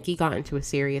day Mickey got into a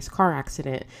serious car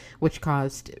accident, which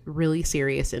caused really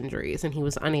serious injuries, and he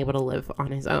was unable to live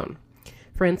on his own.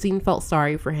 Francine felt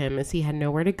sorry for him as he had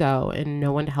nowhere to go and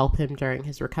no one to help him during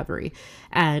his recovery.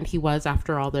 And he was,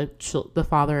 after all, the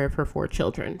father of her 4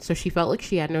 children. So she felt like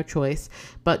she had no choice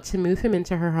but to move him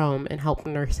into her home and help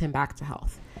nurse him back to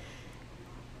health.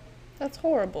 That's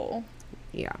horrible.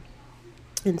 Yeah.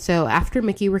 And so after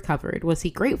Mickey recovered, was he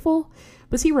grateful?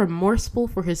 Was he remorseful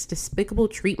for his despicable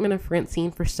treatment of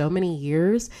Francine for so many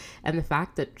years? And the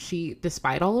fact that she,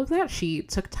 despite all of that, she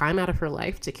took time out of her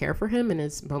life to care for him in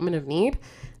his moment of need?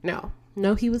 No,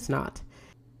 he was not.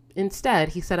 Instead,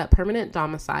 he set up permanent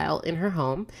domicile in her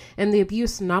home, and the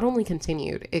abuse not only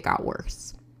continued, it got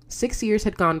worse. 6 years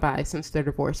had gone by since their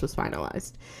divorce was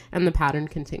finalized, and the pattern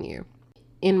continued.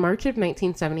 In March of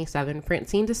 1977,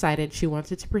 Francine decided she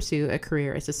wanted to pursue a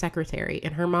career as a secretary,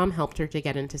 and her mom helped her to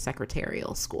get into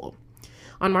secretarial school.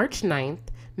 On March 9th,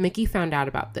 Mickey found out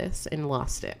about this and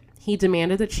lost it. He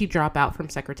demanded that she drop out from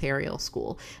secretarial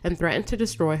school and threatened to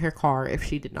destroy her car if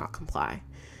she did not comply.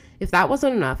 If that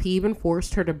wasn't enough, he even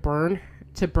forced her to burn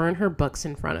her books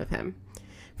in front of him.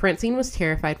 Francine was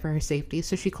terrified for her safety,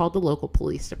 so she called the local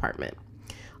police department.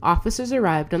 Officers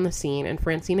arrived on the scene, and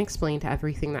Francine explained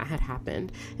everything that had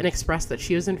happened and expressed that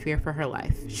she was in fear for her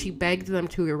life. She begged them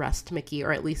to arrest Mickey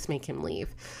or at least make him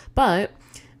leave. But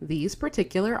these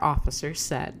particular officers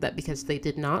said that because they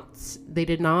did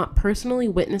not personally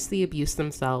witness the abuse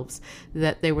themselves,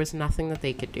 that there was nothing that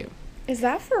they could do. Is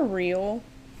that for real?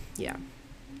 Yeah.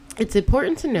 It's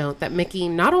important to note that Mickey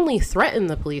not only threatened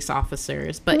the police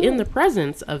officers, but in the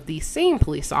presence of these same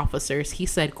police officers, he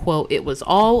said, quote, "It was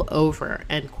all over,"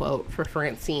 end quote, for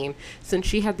Francine, since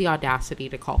she had the audacity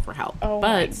to call for help. Oh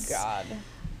but, my God.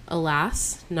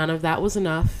 Alas, none of that was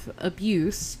enough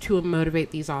abuse to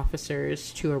motivate these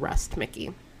officers to arrest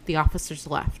Mickey. The officers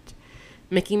left.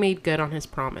 Mickey made good on his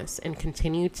promise and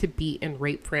continued to beat and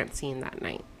rape Francine that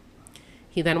night.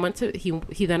 He then went to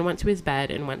his bed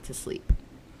and went to sleep.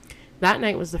 That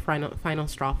night was the final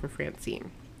straw for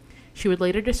Francine. She would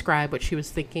later describe what she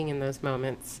was thinking in those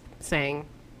moments, saying,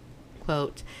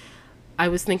 quote, I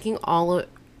was thinking about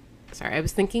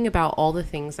all the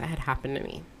things that had happened to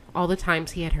me, all the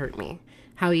times he had hurt me,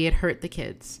 how he had hurt the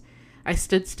kids. I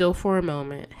stood still for a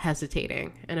moment,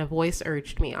 hesitating, and a voice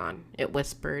urged me on. It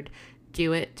whispered,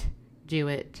 do it, do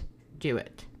it, do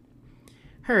it.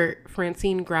 Hurt,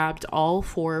 Francine grabbed all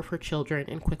 4 of her children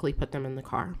and quickly put them in the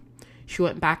car. She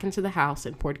went back into the house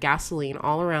and poured gasoline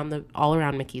all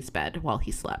around Mickey's bed while he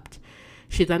slept.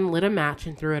 She then lit a match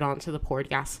and threw it onto the poured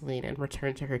gasoline and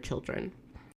returned to her children.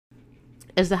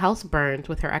 As the house burned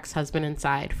with her ex-husband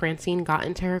inside, Francine got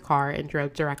into her car and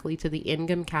drove directly to the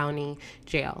Ingham County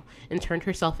Jail and turned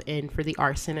herself in for the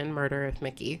arson and murder of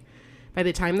Mickey. By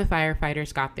the time the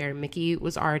firefighters got there, Mickey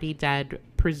was already dead,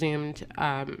 presumed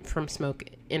from smoke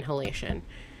inhalation.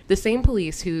 The same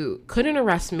police who couldn't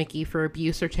arrest Mickey for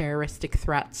abuse or terroristic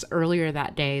threats earlier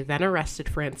that day then arrested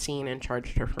Francine and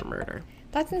charged her for murder.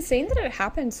 That's insane that it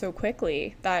happened so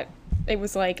quickly, that it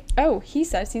was like, oh, he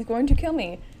says he's going to kill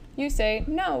me. You say,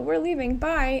 no, we're leaving,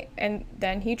 bye. And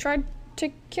then he tried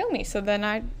to kill me, so then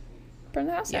I burned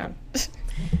the house down.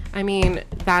 I mean,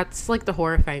 that's like the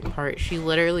horrifying part. She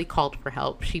literally called for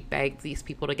help. She begged these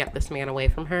people to get this man away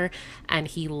from her, and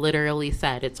he literally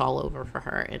said it's all over for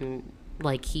her. And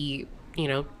like he,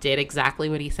 did exactly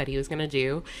what he said he was going to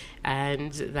do,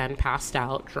 and then passed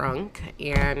out drunk.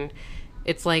 And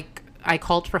it's like, I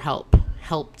called for help.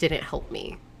 Help didn't help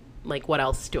me. like, what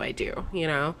else do I do, you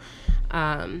know?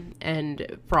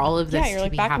 And for all of this you're to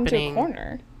like be back happening, into a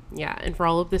corner. yeah, and for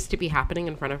all of this to be happening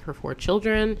in front of her 4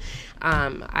 children,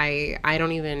 I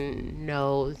don't even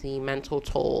know the mental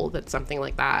toll that something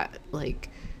like that, like,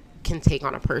 can take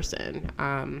on a person.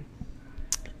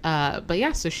 But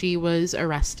yeah, so she was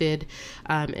arrested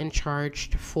and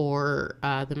charged for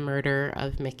the murder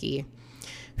of Mickey.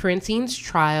 Francine's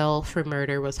trial for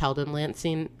murder was held in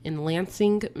Lansing,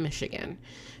 Michigan.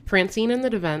 Francine and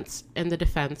the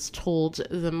defense told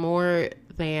the more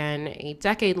than a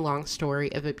decade-long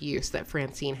story of abuse that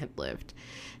Francine had lived.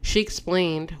 She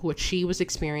explained what she was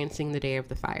experiencing the day of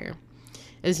the fire.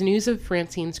 As news of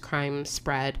Francine's crime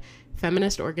spread,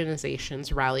 feminist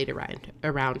organizations rallied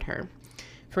around her.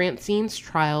 Francine's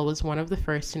trial was one of the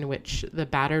first in which the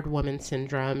battered woman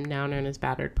syndrome, now known as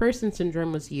battered person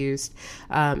syndrome, was used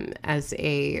as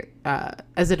a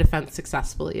defense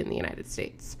successfully in the United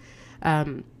States.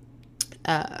 Kind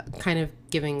of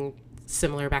giving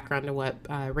similar background to what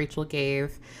Rachel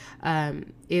gave.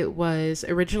 It was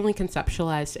originally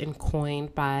conceptualized and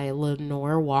coined by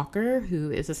Lenore Walker, who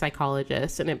is a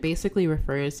psychologist, and it basically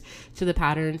refers to the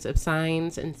patterns of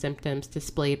signs and symptoms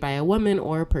displayed by a woman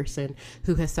or a person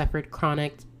who has suffered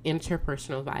chronic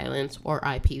interpersonal violence, or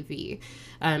IPV.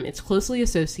 It's closely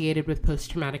associated with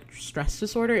post-traumatic stress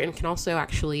disorder and can also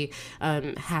actually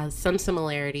has some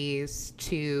similarities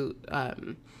to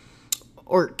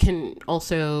or can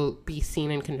also be seen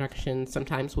in conjunction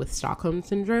sometimes with Stockholm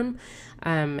syndrome.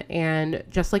 And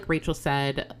just like Rachel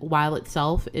said, while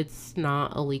itself it's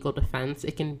not a legal defense,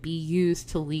 it can be used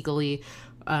to legally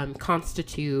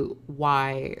constitute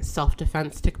why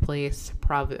self-defense took place,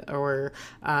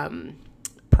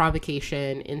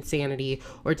 provocation, insanity,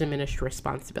 or diminished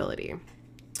responsibility.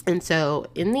 And so,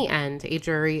 in the end, a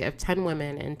jury of 10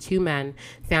 women and 2 men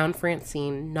found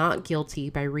Francine not guilty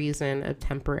by reason of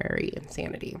temporary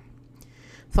insanity.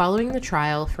 Following the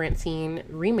trial, Francine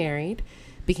remarried,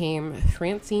 became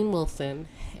Francine Wilson,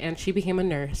 and she became a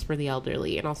nurse for the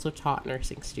elderly and also taught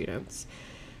nursing students.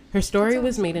 Her story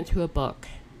was made into a book.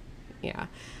 Yeah.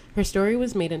 Her story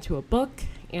was made into a book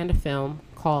and a film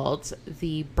called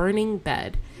The Burning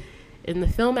Bed. In the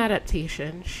film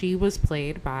adaptation, she was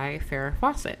played by Farrah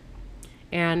Fawcett.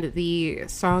 And the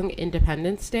song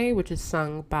Independence Day, which is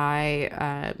sung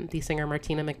by the singer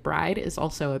Martina McBride, is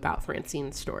also about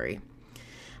Francine's story.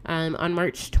 On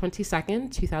March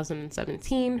 22nd,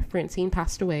 2017, Francine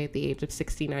passed away at the age of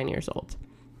 69 years old.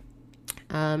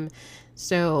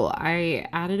 So I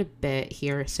added a bit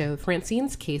here. So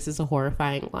Francine's case is a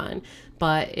horrifying one,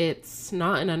 but it's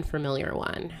not an unfamiliar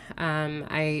one.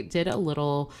 I did a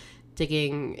little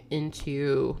digging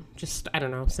into just, I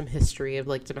don't know, some history of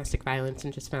like domestic violence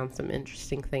and just found some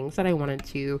interesting things that I wanted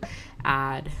to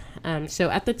add. So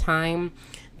at the time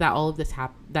that all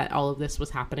of this was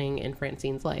happening in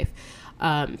Francine's life,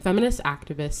 feminist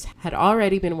activists had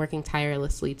already been working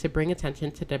tirelessly to bring attention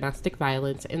to domestic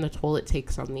violence and the toll it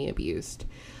takes on the abused.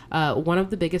 One of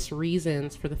the biggest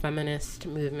reasons for the feminist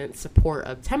movement's support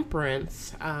of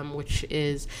temperance, which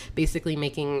is basically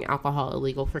making alcohol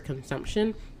illegal for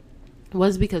consumption,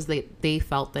 was because they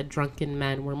felt that drunken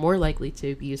men were more likely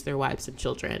to abuse their wives and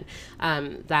children.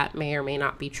 That may or may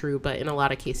not be true, but in a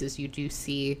lot of cases you do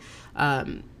see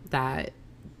that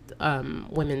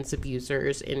women's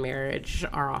abusers in marriage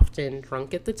are often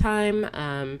drunk at the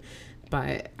time.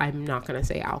 But I'm not going to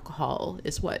say alcohol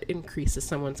is what increases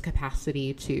someone's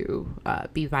capacity to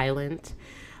be violent.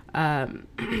 And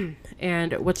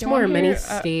what's more, many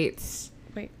states...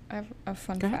 Wait, I have a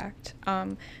fun fact.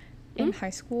 In high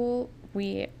school,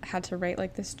 we had to write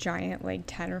like this giant like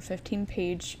 10 or 15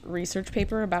 page research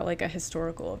paper about like a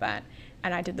historical event,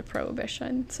 and I did the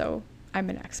Prohibition, so I'm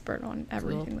an expert on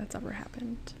everything that's ever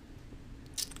happened.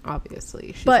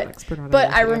 Obviously, she's an expert on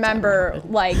but I remember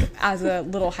like as a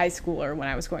little high schooler when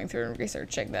I was going through and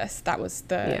researching this, that was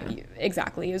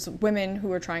exactly, is women who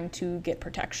were trying to get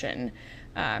protection.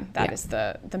 That is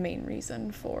the main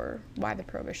reason for why the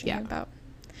Prohibition came about.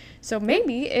 So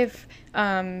maybe if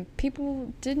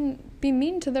people didn't be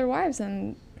mean to their wives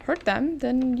and hurt them,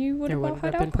 then you would have all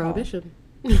had alcohol. Prohibition.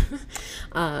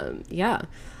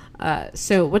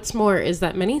 So what's more is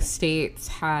that many states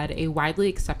had a widely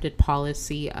accepted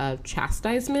policy of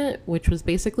chastisement, which was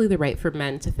basically the right for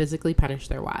men to physically punish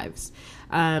their wives.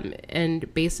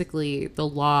 And basically the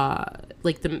law,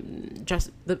 like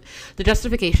the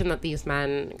justification that these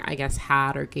men, I guess,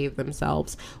 had or gave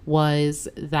themselves was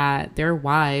that their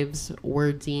wives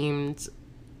were deemed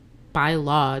by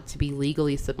law to be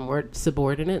legally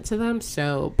subordinate to them,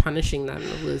 so punishing them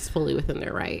was fully within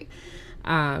their right.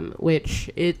 which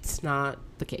it's not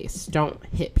the case. Don't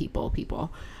hit people.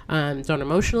 Don't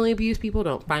emotionally abuse people.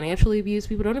 Don't financially abuse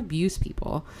people. Don't abuse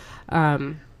people.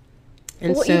 And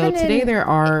well, so today there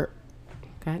are...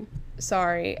 Go ahead.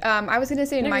 Sorry. I was going to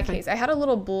say in my case, I had a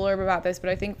little blurb about this, but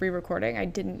I think re-recording, I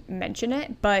didn't mention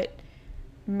it, but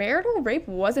marital rape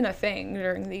wasn't a thing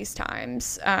during these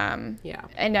times. Yeah.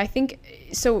 And I think,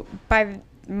 so by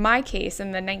my case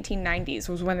in the 1990s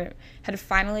was when it had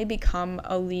finally become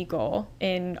illegal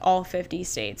in all 50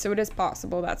 states. So it is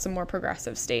possible that some more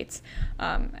progressive states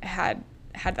had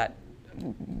that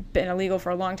been illegal for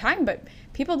a long time, but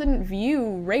people didn't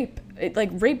view rape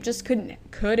rape just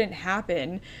couldn't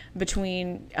happen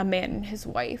between a man and his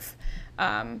wife.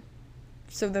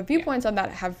 So the viewpoints on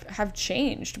that have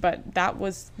changed, but that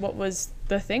was what was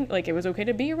the thing. Like, it was okay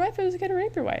to be your wife, it was okay to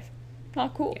rape your wife.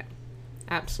 Not cool. Yeah.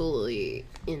 Absolutely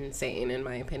insane in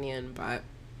my opinion, but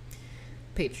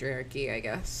patriarchy, I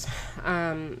guess.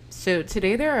 So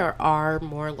today there are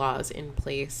more laws in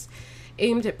place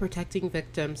aimed at protecting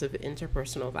victims of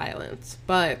interpersonal violence,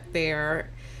 but they are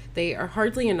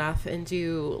hardly enough and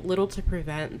do little to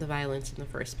prevent the violence in the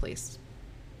first place.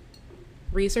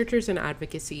 Researchers and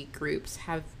advocacy groups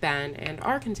have been and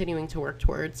are continuing to work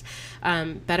towards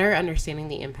better understanding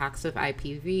the impacts of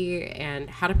IPV and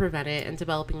how to prevent it, and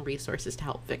developing resources to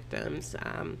help victims.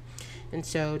 And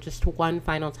so just one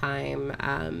final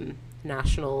time,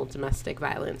 National Domestic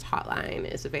Violence Hotline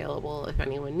is available if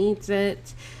anyone needs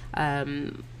it.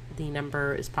 The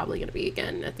number is probably going to be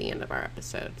again at the end of our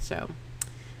episode. So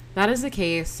that is the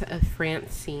case of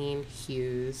Francine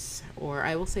Hughes, or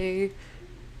I will say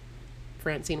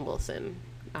Francine Wilson.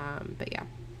 But yeah.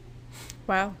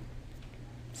 Wow.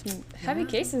 Some heavy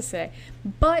cases today.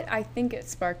 But I think it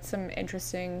sparked some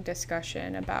interesting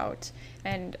discussion about,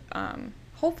 and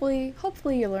hopefully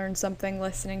you learned something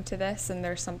listening to this, and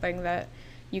there's something that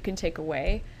you can take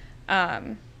away.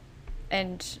 And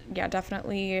yeah,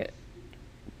 definitely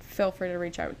feel free to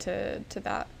reach out to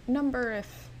that number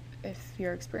if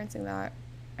you're experiencing that.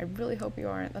 I really hope you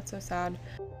aren't. That's so sad.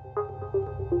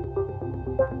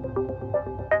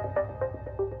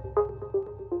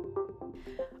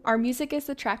 Our music is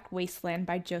the track Wasteland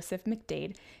by Joseph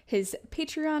McDade. His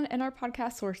Patreon and our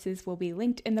podcast sources will be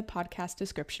linked in the podcast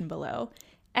description below.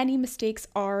 Any mistakes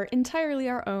are entirely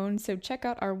our own, so check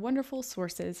out our wonderful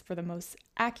sources for the most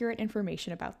accurate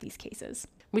information about these cases.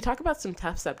 We talk about some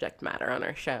tough subject matter on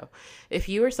our show. If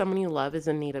you or someone you love is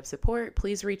in need of support,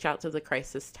 please reach out to the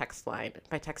crisis text line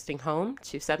by texting HOME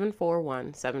to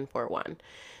 741-741.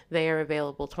 They are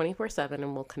available 24/7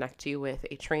 and will connect you with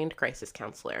a trained crisis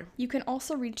counselor. You can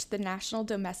also reach the National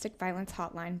Domestic Violence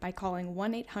Hotline by calling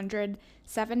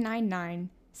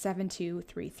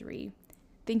 1-800-799-7233.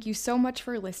 Thank you so much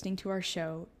for listening to our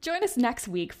show. Join us next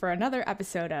week for another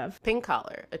episode of Pink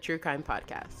Collar, a true crime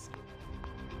podcast.